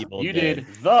 Scott. Evil You Dead. did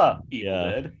the Evil Yeah.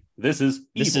 Dead. This is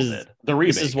This Evil is- Dead, the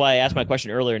remake. This is why I asked my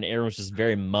question earlier, and Aaron was just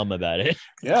very mum about it.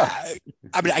 Yeah,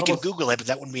 I mean, I can Almost- Google it, but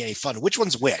that wouldn't be any fun. Which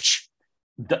one's which?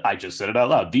 I just said it out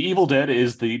loud. The Evil Dead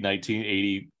is the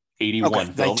 1981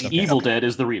 Okay, film. 19 Evil okay. Dead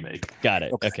is the remake. Got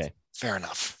it. Okay. Okay. Fair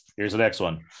enough. Here's the next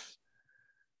one.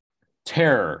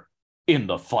 Terror in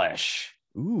the Flesh.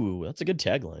 Ooh, that's a good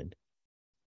tagline.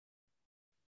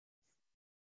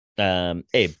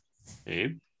 Abe,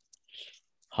 Abe?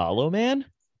 Hollow Man?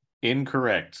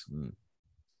 Incorrect. Hmm.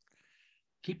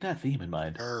 Keep that theme in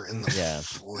mind. Her in the Yeah,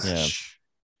 flesh.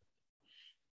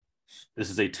 This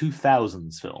is a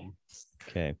 2000s film.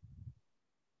 Okay. It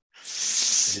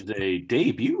is a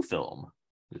debut film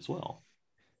as well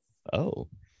Oh,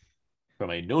 from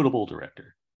a notable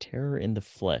director. Terror in the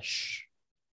Flesh.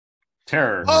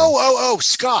 Terror. Oh,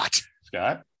 Scott.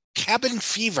 Scott? Cabin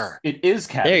Fever. It is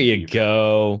Cabin There you Fever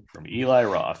go. from Eli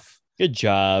Roth. Good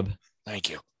job. Thank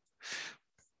you.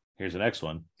 Here's the next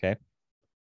one. Okay.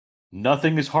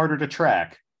 Nothing is harder to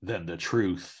track than the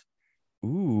truth.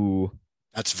 Ooh,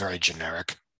 That's very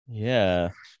generic. yeah.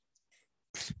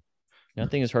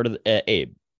 Nothing is harder than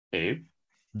Abe, Abe?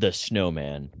 the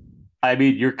Snowman. I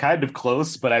mean, you're kind of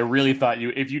close, but I really thought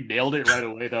if you nailed it right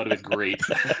away, that would have been great.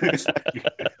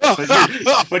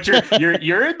 but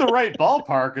you're in the right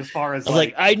ballpark as far as I was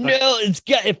like, I know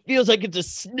it feels like it's a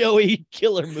snowy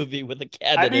killer movie with a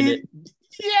cabin in it.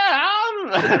 Yeah.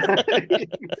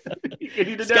 You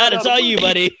need to Scott, narrow it's down all the you, movie.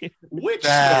 buddy. Which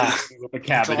Ah, movie with the I'm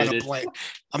cabin drawing in a it? blank.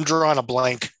 I'm drawing a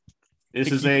blank.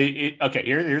 This is okay.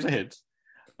 Here's a hint.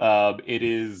 It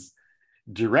is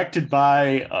directed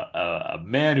by a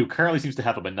man who currently seems to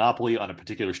have a monopoly on a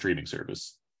particular streaming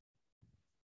service.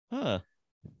 Huh.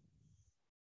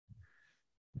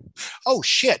 Oh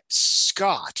shit,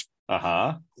 Scott.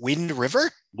 Uh-huh. Wind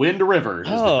River? Wind River is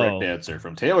the correct Oh. answer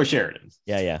from Taylor Sheridan.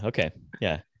 Yeah. Okay.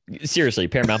 Yeah. Seriously,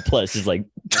 Paramount Plus is like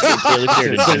Taylor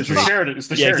Sheridan It's country. the Sheridan. It's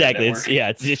the Yeah, Sheridan exactly. Network.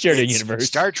 It's the Sheridan It's universe.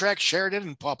 Star Trek, Sheridan,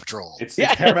 and Paw Patrol. It's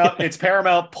Yeah. Paramount. It's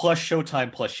Paramount plus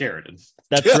Showtime plus Sheridan.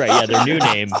 That's right. Yeah, their new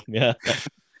name. Yeah.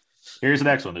 Here's the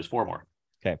next one. There's 4 more.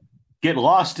 Okay. Get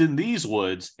lost in these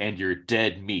woods and you're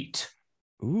dead meat.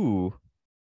 Ooh.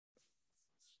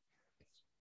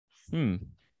 Hmm.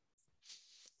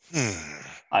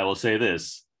 I will say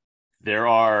this. There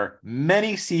are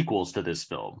many sequels to this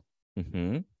film.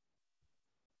 Mm-hmm.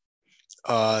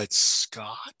 It's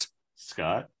Scott.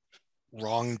 Scott,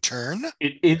 Wrong Turn.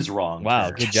 it is wrong. Wow,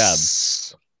 Turn. good job.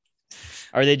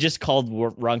 Are they just called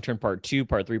Wrong Turn Part 2,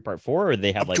 Part 3, Part 4, or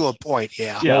they have Up like to a point,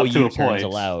 yeah. Yeah, no up to a U-turns point.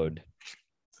 allowed?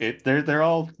 They're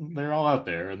all out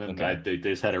there, and then Okay. they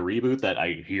just had a reboot that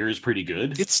I hear is pretty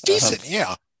good. It's decent,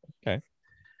 yeah.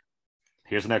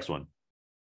 Here's the next one.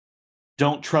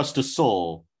 Don't trust a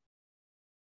soul.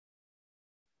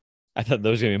 I thought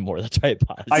those were gonna be more. That's why I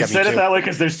paused. I me said it too. that way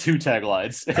because there's two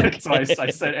taglines. So I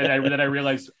said, and then I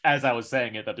realized as I was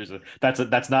saying it that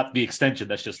that's not the extension.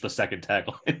 That's just the second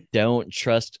tagline. Don't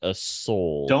trust a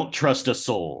soul. Don't trust a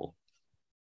soul.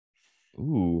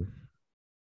 Ooh.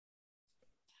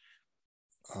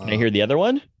 Can I hear the other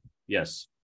one? Yes.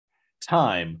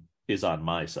 Time is on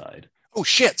my side. Oh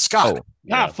shit, Scott. Oh.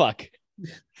 Ah, fuck.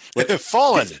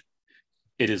 Fallen.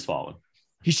 It is fallen.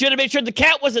 He should have made sure the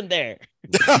cat wasn't there.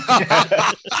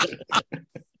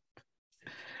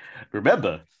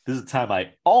 Remember, this is the time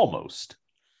I almost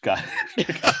got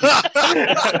Best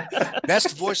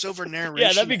voiceover narration.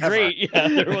 Yeah, that'd be ever. great. Yeah,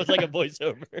 there was like a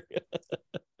voiceover.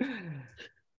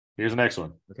 Here's the next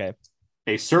one. Okay.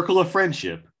 A circle of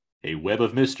friendship, a web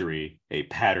of mystery, a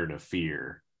pattern of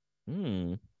fear.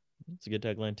 That's a good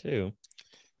tagline too.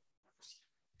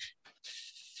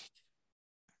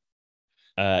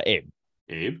 Abe,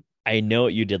 Abe? I know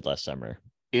what you did last summer.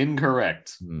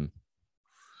 Incorrect. I'm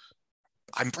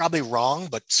probably wrong,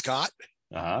 but Scott,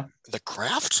 Uh-huh. The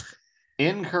Craft?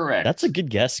 Incorrect. That's a good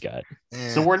guess, Scott. Eh.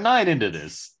 So we're 9 into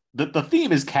this. The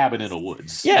theme is cabin in the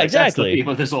woods. Yeah, That's the exactly. theme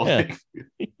of this whole Yeah.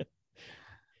 thing.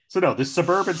 So no, this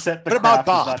suburban set. What about Craft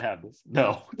does Bob? not have this.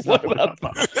 No. it's What not about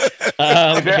Bob?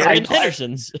 Harry and the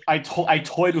Hendersons. I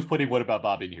toyed with putting What About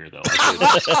Bob in here though.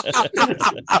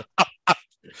 I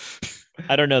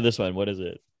I don't know this one. What is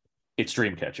it? it's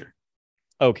Dreamcatcher.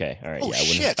 Okay. All right. Oh, Yeah,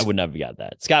 shit. I wouldn't have got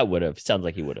that. Scott would have. Sounds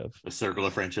like he would have. A circle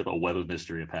of friendship, a web of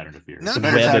mystery, a pattern of fear. Not It's a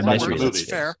bad. better Web of tagline than mystery. the That's movie.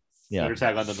 fair. Yeah. Better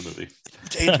tagline than the movie.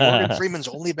 It's Morgan Freeman's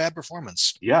only bad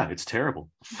performance. Yeah, it's terrible.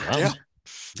 Wow. Yeah.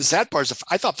 The sad part is,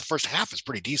 I thought the first half was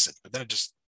pretty decent, but then it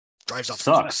just drives off.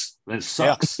 the cliff.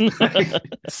 Sucks. It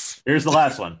sucks. Here's the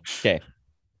last one. Okay.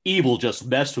 Evil just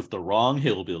messed with the wrong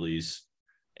hillbillies.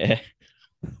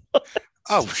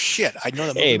 Oh shit! I know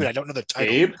the movie, Abe. but I don't know the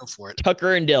title. Abe? Go for it.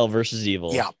 Tucker and Dale versus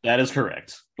Evil. Yeah. That is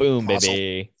correct. Boom, Awesome.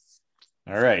 baby.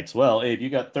 All right. Well, Abe, you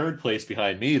got third place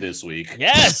behind me this week.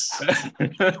 Yes.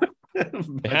 But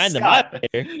Behind the Scott, map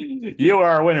there. you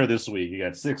are a winner this week. You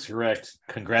got 6 correct.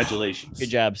 Congratulations. Good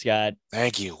job, Scott.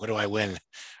 Thank you. What do I win?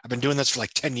 I've been doing this for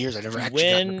like 10 years. I never You actually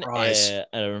gotten win a prize.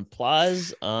 an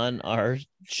applause on our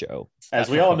show. As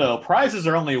we all know, prizes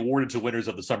are only awarded to winners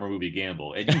of the Summer Movie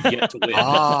Gamble, and you get to win.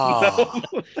 Ah.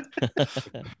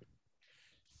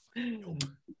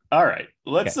 All right.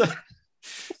 Let's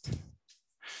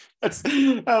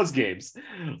that was games.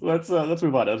 Let's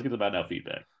move on. Let's get about now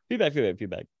feedback. Feedback.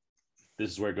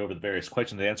 This is where I go over the various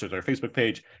questions and answers on our Facebook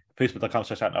page,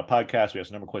 facebook.com/outnowpodcast. We have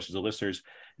some number of questions of listeners,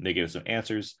 and they gave us some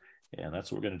answers. And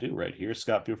that's what we're going to do right here.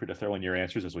 Scott, feel free to throw in your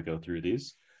answers as we go through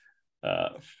these.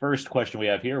 First question we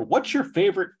have here. What's your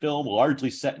favorite film largely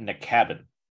set in a cabin?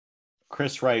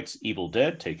 Chris writes Evil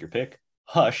Dead, take your pick.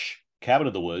 Hush, Cabin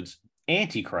in the Woods,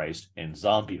 Antichrist, and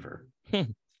Zombiever.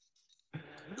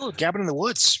 Ooh, Cabin in the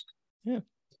Woods.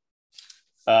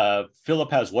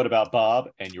 Philip has What About Bob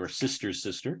and Your Sister's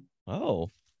Sister.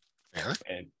 Oh, Fair.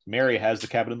 And Mary has The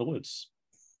Cabin in the Woods.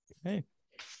 Okay.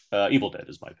 Evil Dead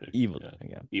is my pick. Evil Dead.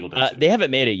 Yeah. Evil Dead. They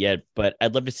haven't made it yet, but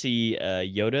I'd love to see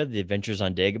Yoda, The Adventures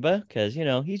on Dagobah, because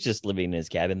he's just living in his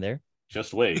cabin there.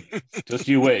 Just wait. Just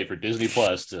you wait for Disney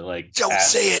Plus to Don't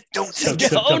ask- say it. Don't say to-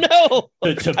 it. Oh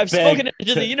no! to I've beg- spoken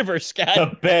into the universe, Scott.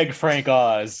 to beg Frank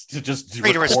Oz to just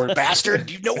Traitorous record. bastard.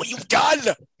 Do you know what you've done?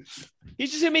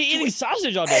 He's just gonna be eating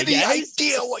sausage all day, Any guys.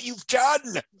 idea what you've done?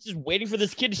 Just waiting for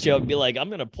this kid to show up and be like, "I'm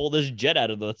gonna pull this jet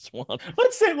out of the swamp."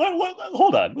 Let's say,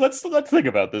 hold on. Let's think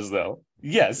about this though.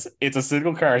 Yes, it's a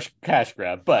single cash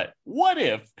grab, but what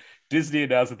if Disney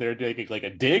announced that they're taking like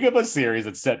a Dagobah series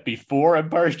that's set before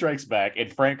Empire Strikes Back,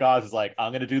 and Frank Oz is like,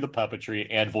 "I'm gonna do the puppetry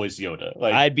and voice Yoda."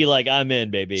 Like I'd be like, "I'm in,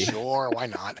 baby." Sure, why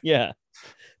not? Yeah.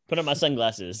 Put on my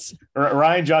sunglasses.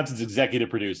 Ryan Johnson's executive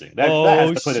producing. That Oh,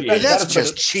 has to put it. shit. Hey, That that's has to put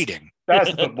just it- cheating. that has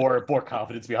to put more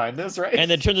confidence behind this, right?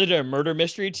 And then turns into a murder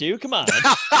mystery too. Come on.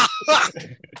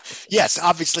 Yes,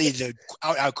 obviously,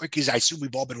 how quick is I assume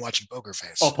we've all been watching Poker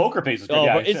Face. oh, Poker Face is good. Oh,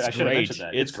 Yeah, but I it's should have great. mentioned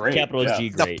that. It's great. Capital yeah. G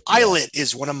the great. pilot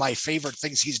is one of my favorite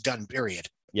things he's done, period.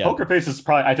 Yeah. Poker Face is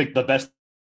probably, I think, the best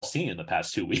seen in the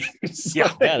past 2 weeks. Yeah,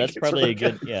 Like, that's it's probably really a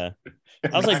good. Yeah.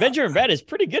 I was like, Benjamin Brad is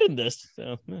pretty good in this.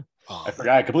 So yeah, Oh.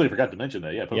 I completely forgot to mention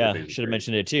that. Yeah, Poker yeah Face is should have great.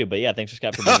 mentioned it too. But yeah, thanks for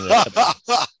Scott for bringing that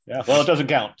up. Yeah, well, it doesn't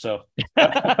count. So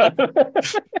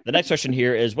The next question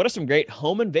here is: what are some great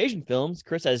home invasion films?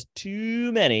 Chris has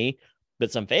too many,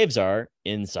 but some faves are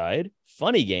Inside,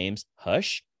 Funny Games,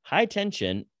 Hush, High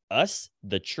Tension, Us,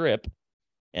 The Trip,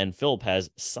 and Philip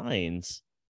has Signs.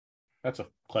 That's a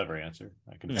clever answer.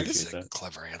 I can That is appreciate a that.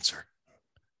 clever answer.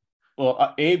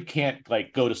 Well, Abe can't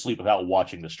like go to sleep without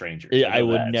watching The Stranger. Yeah, I know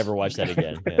would that. never watch that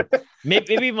again. Yeah.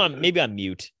 maybe I'm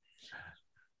mute.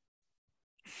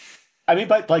 I mean,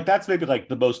 but like that's maybe like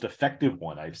the most effective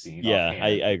one I've seen. Yeah, I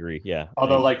offhand. agree. Yeah.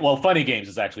 Although, like, well, Funny Games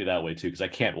is actually that way too because I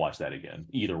can't watch that again.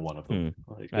 Either one of them.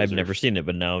 Like, I've those are- never seen it,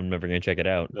 but now I'm never going to check it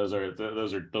out. Those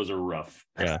are rough.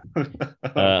 Yeah.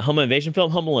 Home invasion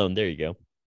film, Home Alone. There you go.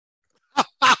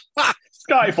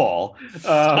 Skyfall.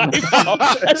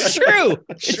 That's true.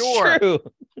 It's Sure. true.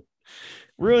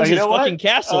 Ruins You his know what? fucking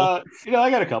castle. I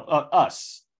got a couple.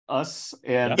 Us,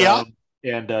 and Yeah.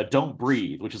 Don't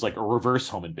Breathe, which is like a reverse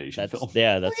home invasion That's film.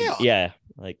 that's Yeah. yeah.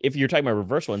 Like if you're talking about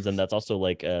reverse ones, then that's also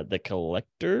like The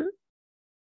Collector.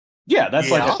 Yeah,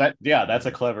 that's Yeah. like that. Yeah, that's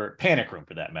a clever Panic Room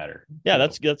for that matter. Yeah, So,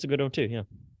 that's a good one too. Yeah.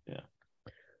 Yeah.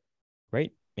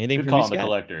 Right. Anything good from call you, on the Scott?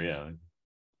 Collector. Yeah.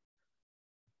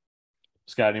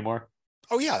 Scott, anymore?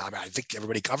 Oh yeah, I mean, I think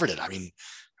everybody covered it. I mean,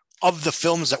 of the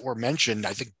films that were mentioned,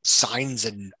 I think Signs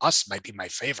and Us might be my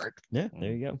favorite. Yeah.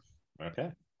 There you go.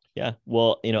 Okay. Yeah.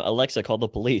 Well, Alexa, call the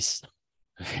police.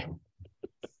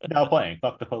 Now playing.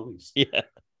 Fuck the police. Yeah.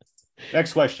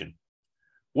 Next question.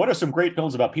 What are some great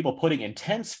films about people putting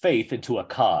intense faith into a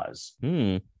cause?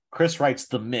 Chris writes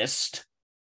The Mist.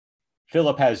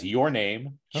 Philip has Your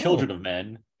Name, Children of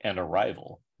Men, and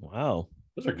Arrival. Wow.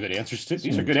 Those are good answers too.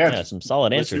 These are good answers. Yeah, some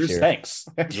solid answers Listeners, here. Thanks.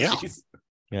 Yeah. Jeez.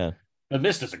 Yeah. The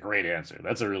Mist is a great answer.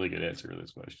 That's a really good answer to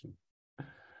this question.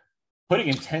 Putting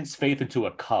intense faith into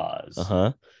a cause.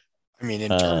 Uh-huh. I mean,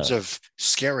 in terms of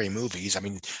scary movies, I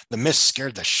mean, The Mist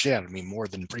scared the shit out of me more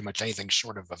than pretty much anything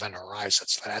short of Event Horizon.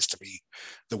 So that has to be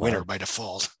the winner by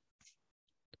default.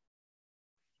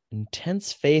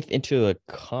 Intense faith into a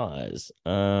cause.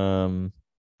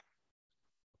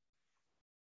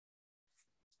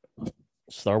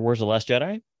 Star Wars: The Last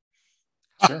Jedi.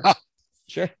 Sure.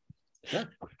 Sure. Sure.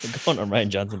 We're going on Ryan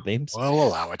Johnson themes. Well, we'll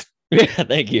allow it. Yeah,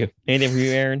 thank you. Anything for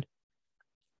you, Aaron?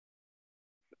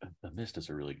 The Mist is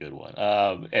a really good one.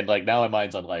 And like now my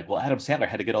mind's on like, well, Adam Sandler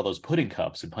had to get all those pudding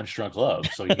cups and Punch Drunk Love.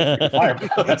 So you can fire.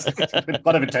 That's a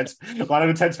lot of intense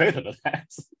faith into that.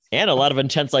 And a lot of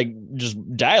intense, like, just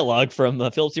dialogue from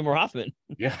Philip Seymour Hoffman.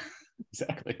 Yeah,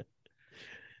 exactly.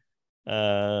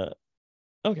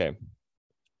 Okay.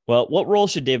 Well, what role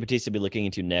should Dave Bautista be looking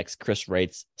into next? Chris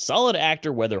writes, solid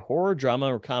actor, whether horror,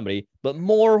 drama, or comedy, but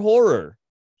more horror.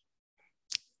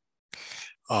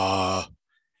 I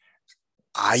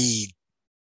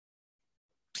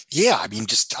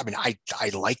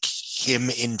like him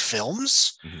in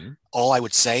films. All I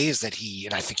would say is that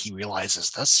and I think he realizes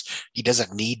this, he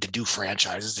doesn't need to do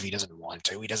franchises if he doesn't want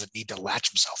to. He doesn't need to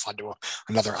latch himself onto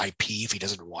another IP if he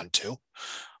doesn't want to.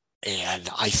 And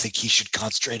I think he should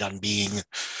concentrate on being,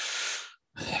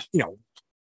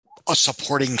 a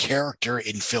supporting character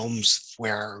in films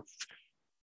where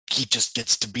he just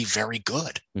gets to be very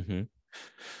good. Mm-hmm.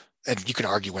 And you can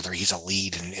argue whether he's a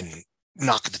lead in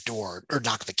Knock at the Door or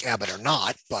Knock at the Cabin or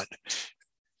not, but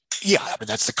yeah, I mean,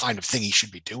 that's the kind of thing he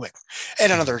should be doing.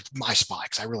 And another My Spy,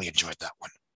 because I really enjoyed that one.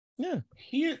 Yeah,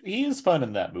 he is fun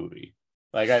in that movie.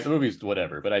 Like the movie's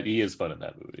whatever, but he is fun in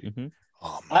that movie. Mm-hmm.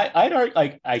 I'd argue,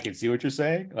 like I can see what you're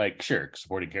saying. Like sure,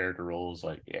 supporting character roles.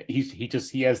 Like yeah, he's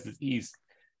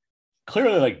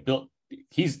clearly like built.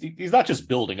 He's not just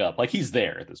building up. Like he's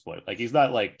there at this point. Like he's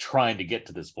not like trying to get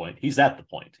to this point. He's at the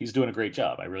point. He's doing a great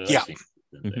job. I really like seeing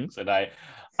things. And I'd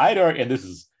argue, and this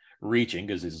is reaching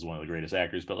because this is one of the greatest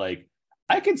actors, but like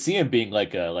I could see him being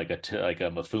like a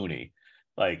Mifune,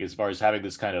 like as far as having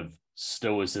this kind of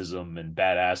stoicism and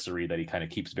badassery that he kind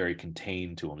of keeps very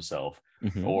contained to himself,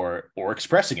 or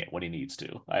expressing it when he needs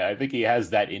to. I think he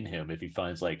has that in him if he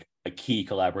finds like a key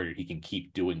collaborator he can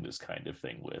keep doing this kind of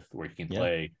thing with, where he can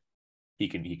play. He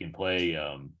can play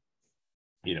a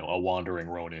wandering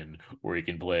Ronin, or he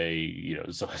can play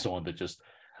someone that just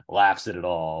laughs at it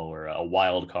all, or a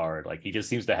wild card. Like he just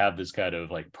seems to have this kind of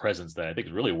like presence that I think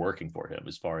is really working for him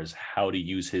as far as how to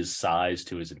use his size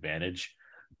to his advantage,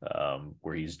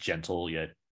 where he's gentle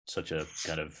yet such a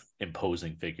kind of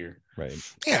imposing figure. Right.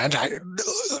 Yeah, and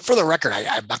for the record,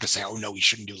 I'm not going to say, oh no, he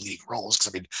shouldn't do leading roles,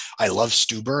 because I mean, I love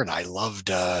Stuber and I loved.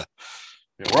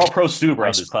 We're all pro Stuber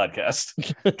on this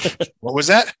podcast. What was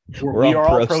that? We are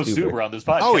all pro Stuber on this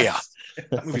podcast. Oh yeah,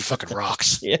 that movie fucking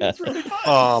rocks. Yeah. It's really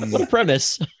fun. What a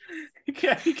premise. He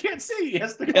can't see. He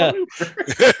has to go Yeah. Uber.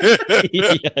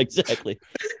 Yeah, exactly.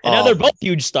 And now they're both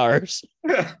huge stars.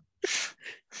 But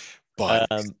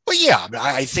yeah, I mean,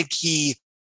 I think he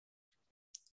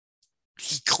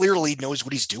clearly knows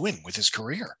what he's doing with his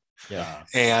career. Yeah.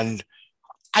 And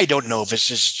I don't know if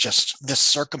this is just this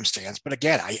circumstance, but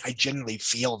again, I genuinely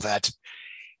feel that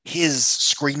his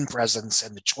screen presence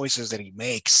and the choices that he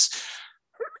makes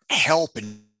help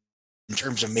in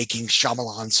terms of making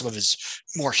Shyamalan, some of his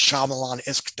more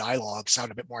Shyamalan-esque dialogue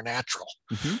sound a bit more natural.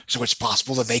 Mhm. So it's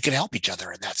possible that they can help each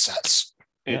other in that sense.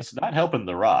 It's not helping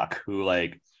The Rock, who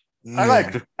like No.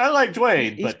 I like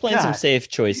Dwayne, He's but playing some God, safe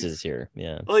choices here.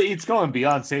 Yeah. well, it's going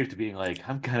beyond safe to being like,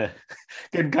 I'm kind of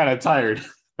getting kind of tired.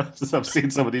 I've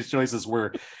seen some of these choices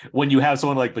where when you have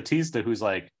someone like Batista who's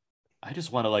like, I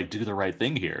just want to like do the right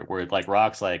thing here, where like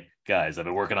Rock's like, guys, I've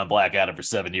been working on Black Adam for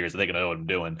 7 years. I think I know what I'm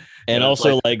doing. And it's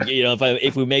also, like, you know,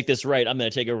 if we make this right, I'm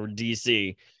going to take over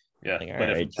DC. yeah, Like, all but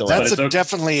if- right, but chill That's it's okay.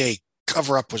 definitely a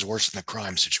cover-up was worse than the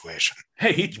crime situation.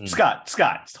 Hey,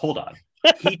 Scott, hold on.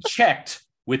 He checked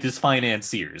with his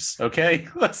financiers. Okay,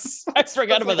 I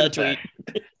forgot about that tweet.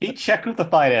 He checked with the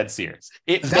financiers.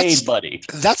 It That's- made money.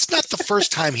 That's not the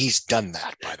first time he's done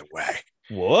that, by the way.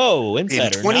 Whoa, In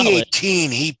insider knowledge.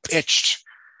 2018, he pitched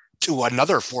to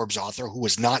another Forbes author who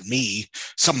was not me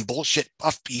some bullshit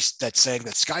puff piece that's saying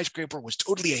that Skyscraper was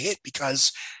totally a hit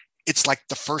because it's like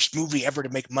the first movie ever to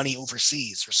make money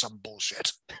overseas or some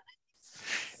bullshit.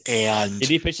 And Did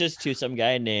he pitch this to some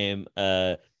guy named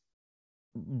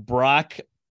Brock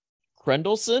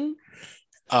Krendelson?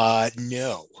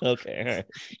 no, Okay, all right,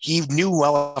 he knew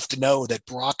well enough to know that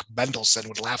Brock Bendelson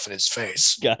would laugh in his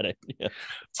face. got it.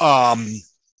 Yeah.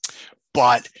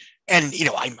 But and you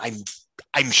know,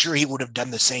 I'm sure he would have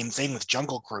done the same thing with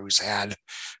Jungle Cruise had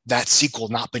that sequel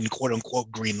not been quote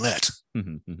unquote greenlit.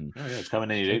 Mhm, mhm. Oh, yeah, it's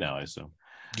coming any day now, I assume.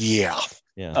 Yeah.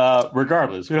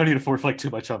 Regardless, we don't need to reflect too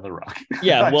much on The Rock.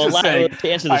 Yeah, I'm well, just saying-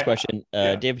 to answer this I- question,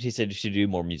 yeah. David T said you should do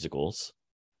more musicals.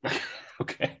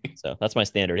 Okay. So that's my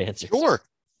standard answer. Sure.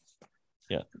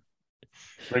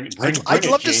 I'd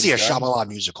love to see a James Gunn. Shyamalan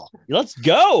musical. Let's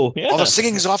go. Yeah. All the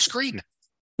singing's off screen.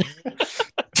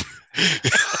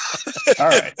 All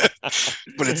right.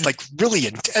 But it's like really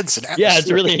intense and Yeah, it's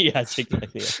atmospheric. really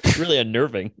it's really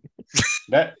unnerving.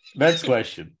 Next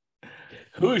question.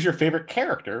 Who is your favorite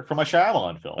character from a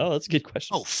Shyamalan film? Oh, that's a good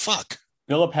question. Oh fuck.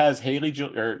 Philip has Haley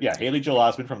Joel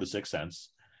Osment from The Sixth Sense.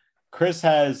 Chris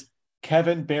has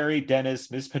Kevin, Barry, Dennis,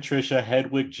 Miss Patricia,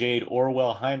 Hedwig, Jade,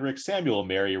 Orwell, Heinrich, Samuel,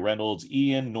 Mary, Reynolds,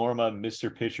 Ian, Norma,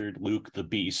 Mr. Pitchard, Luke, the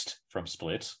Beast from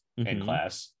Split and Mhm.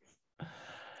 Class,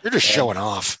 You're just showing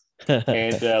off.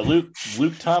 and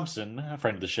Luke Thompson, a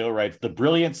friend of the show, writes the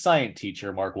brilliant science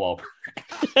teacher Mark Wahlberg.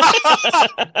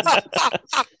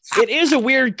 It is a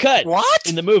weird cut What?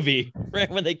 in the movie, right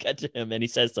when they cut to him and he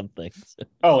says something. So,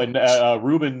 Oh, and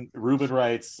Ruben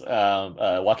writes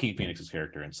Joaquin Phoenix's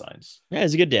character in Signs. yeah,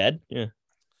 he's a good dad. Yeah.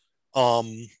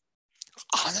 Honestly,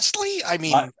 I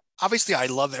mean, I- obviously I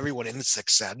love everyone in The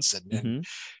Sixth Sense and Mhm.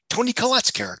 Tony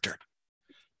Collette's character.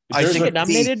 I There's think Get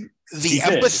nominated? the He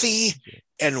did. empathy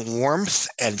and warmth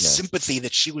and Yeah. sympathy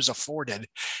that she was afforded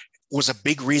was a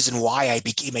big reason why I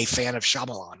became a fan of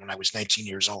Shyamalan when I was 19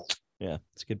 years old. Yeah,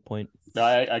 that's a good point. No,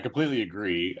 I completely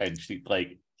agree. And she,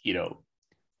 like, you know,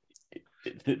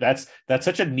 that's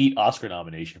such a neat Oscar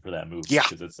nomination for that movie. Yeah.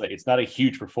 Because it's like, it's not a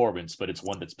huge performance, but it's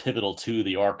one that's pivotal to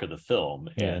the arc of the film,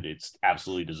 Yeah. and it's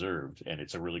absolutely deserved. And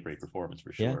it's a really great performance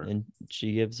for Yeah, sure. and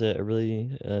she gives a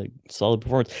really solid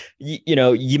performance. You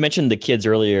know, you mentioned the kids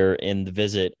earlier in The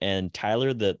Visit, and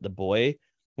Tyler, the boy,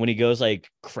 when he goes like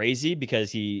crazy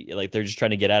because he like they're just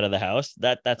trying to get out of the house.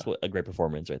 That's what a great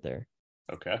performance right there.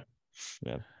 Okay.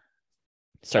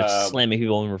 Starts slamming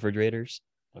people in refrigerators.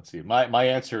 Let's see. My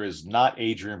answer is not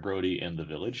Adrian Brody in The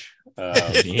Village.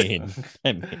 I mean,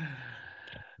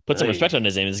 put some Hey. respect on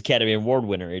his name. It's Academy Award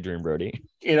winner Adrian Brody.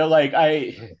 You know,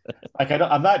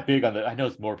 I'm not big on the. I know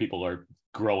more people are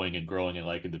growing and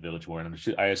liking The Village more, and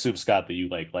I assume, Scott, that you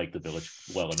like The Village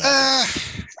well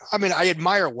enough. I mean, I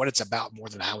admire what it's about more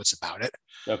than how it's about it.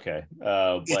 Okay.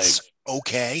 It's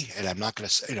okay, and I'm not going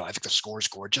to say, I think the score is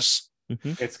gorgeous.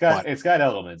 Mhm. It's got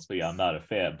elements, but yeah, I'm not a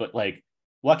fan. But like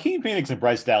Joaquin Phoenix and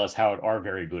Bryce Dallas Howard are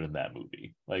very good in that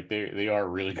movie. Like they are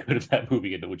really good in that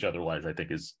movie, which otherwise I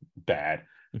think is bad.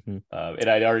 Mhm. And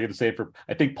I'd argue to say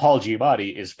I think Paul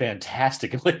Giamatti is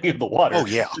fantastic in Lady in the Water. Oh,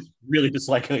 yeah. Just really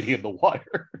dislike Lady in the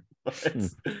Water.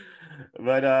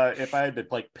 But if I had to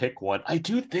like pick one, I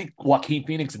do think Joaquin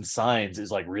Phoenix in Signs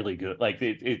is like really good. Like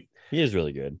it He is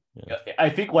really good. Yeah. I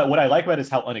think what I like about it is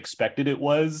how unexpected it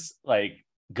was. Like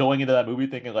going into that movie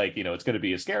thinking like, it's going to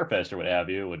be a scare fest or what have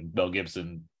you, and Mel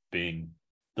Gibson being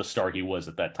the star he was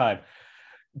at that time.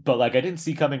 But like I didn't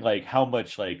see coming like how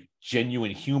much like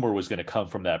genuine humor was going to come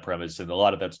from that premise, and a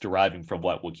lot of that's deriving from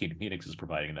what Joaquin Phoenix is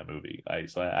providing in that movie.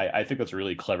 I think that's a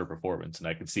really clever performance, and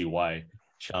I can see why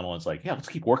Shyamalan's like, yeah, let's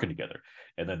keep working together.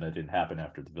 And then that didn't happen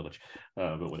after The Village,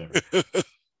 but whatever.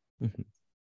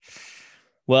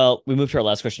 Well, we move to our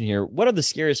last question here. What are the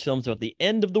scariest films about the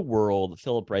end of the world?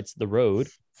 Philip writes The Road.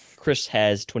 Chris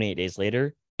has 28 Days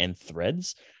Later and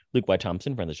Threads. Luke Y.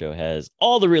 Thompson, friend of the show, has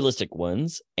all the realistic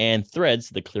ones and Threads,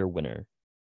 the clear winner.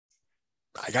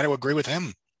 I got to agree with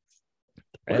him.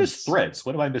 What is Threads?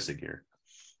 What am I missing here?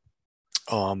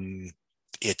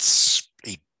 It's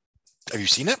a. Have you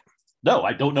seen it? No,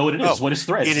 I don't know what it is. Oh, What is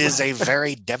Threads? It is a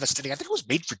very devastating. I think it was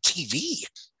made for TV.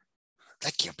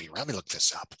 That can't be right. Let me look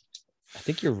this up. I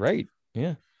think you're right.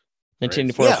 Yeah. Right.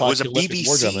 1984 Yeah, it was a apocalyptic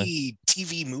war drama. BBC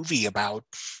TV movie about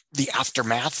the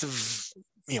aftermath of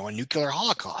a nuclear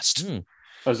holocaust.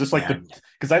 Oh, is this like Man.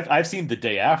 because I've seen The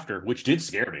Day After, which did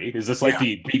scare me. Is this like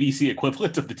the BBC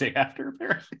equivalent of The Day After?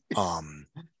 Apparently?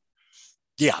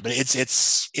 Yeah, but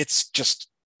it's just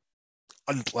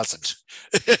unpleasant,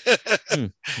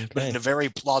 but in a very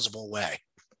plausible way.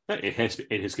 It has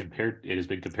been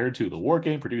compared to the war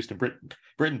game produced in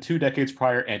Britain 2 decades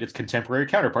prior and its contemporary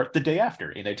counterpart, The Day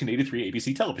After, in 1983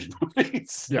 ABC television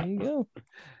movies. There you go.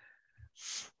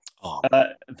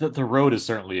 The Road is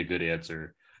certainly a good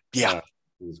answer. Yeah.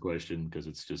 To this question, because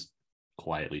it's just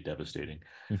quietly devastating.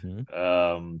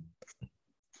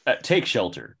 Take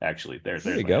Shelter, actually. There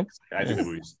you go. I think the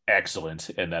movie's excellent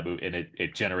in that movie, and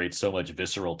it generates so much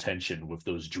visceral tension with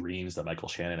those dreams that Michael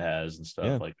Shannon has and stuff.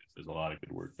 Yeah. Like, there's a lot of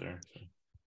good work there.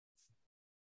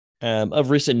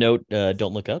 Of recent note,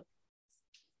 Don't Look Up.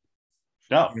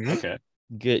 Oh, okay.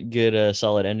 Good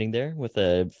solid ending there with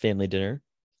a family dinner.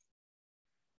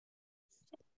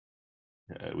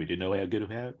 We didn't know how good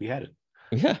we had it.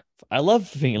 Yeah, I love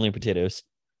fingerling potatoes.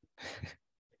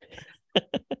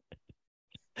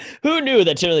 Who knew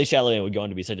that Timothée Chalamet would go on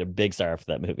to be such a big star for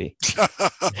that movie?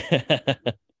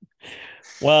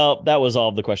 Well, that was all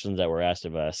of the questions that were asked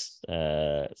of us.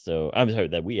 So I'm sorry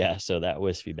that we asked. So that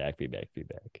was feedback.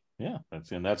 Yeah, that's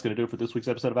going to do it for this week's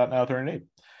episode about Now 38.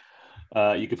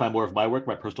 You can find more of my work,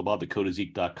 my personal blog,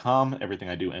 thecodeofzeke.com. Everything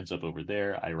I do ends up over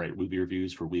there. I write movie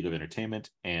reviews for We Live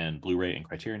Entertainment and Blu-ray and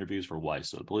Criterion reviews for Why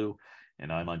So Blue.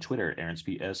 And I'm on Twitter,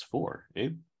 AaronsPS4.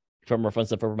 Abe? For more fun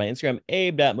stuff over my Instagram,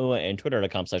 abe.mua and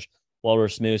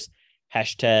twitter.com/walrusmoose.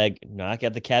 Hashtag knock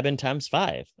at the cabin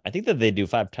 ×5. I think that they do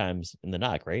 5 times in the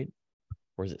knock, right?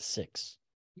 Or is it 6?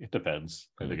 It depends.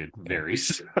 I think it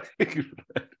varies.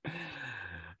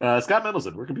 Scott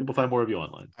Mendelson, where can people find more of you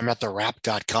online? I'm at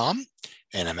therap.com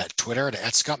and I'm at Twitter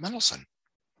at Scott Mendelson.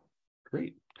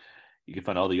 Great. You can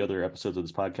find all the other episodes of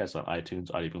this podcast on iTunes,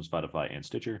 Audioboom, Spotify, and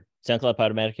Stitcher. SoundCloud,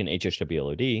 Podomatic, and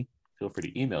HHWLOD. Feel free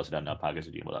to email us at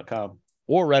outnowpodcast@gmail.com.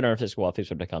 Or write on our Facebook wall,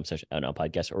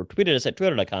 facebook.com/outnowpodcast, or tweet at us at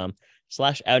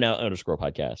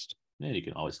twitter.com/outnow_podcast. And you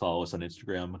can always follow us on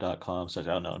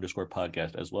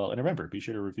Instagram.com/outnow_podcast as well. And remember, be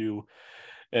sure to review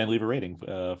and leave a rating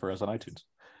for us on iTunes.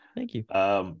 Thank you.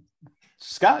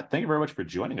 Scott, thank you very much for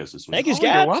joining us this week. Thank you,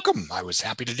 You're Scott. welcome. I was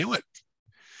happy to do it.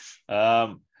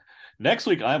 Next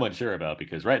week, I'm unsure about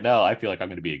because right now I feel like I'm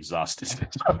going to be exhausted.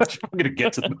 I'm not sure I'm going to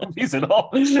get to the movies at all.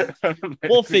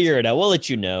 We'll figure it out. We'll let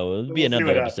you know. It'll be We'll see another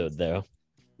what episode, though.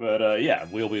 But yeah,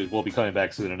 we'll be coming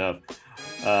back soon enough.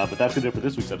 But that's going to do it for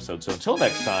this week's episode. So until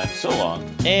next time, so long.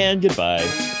 And goodbye.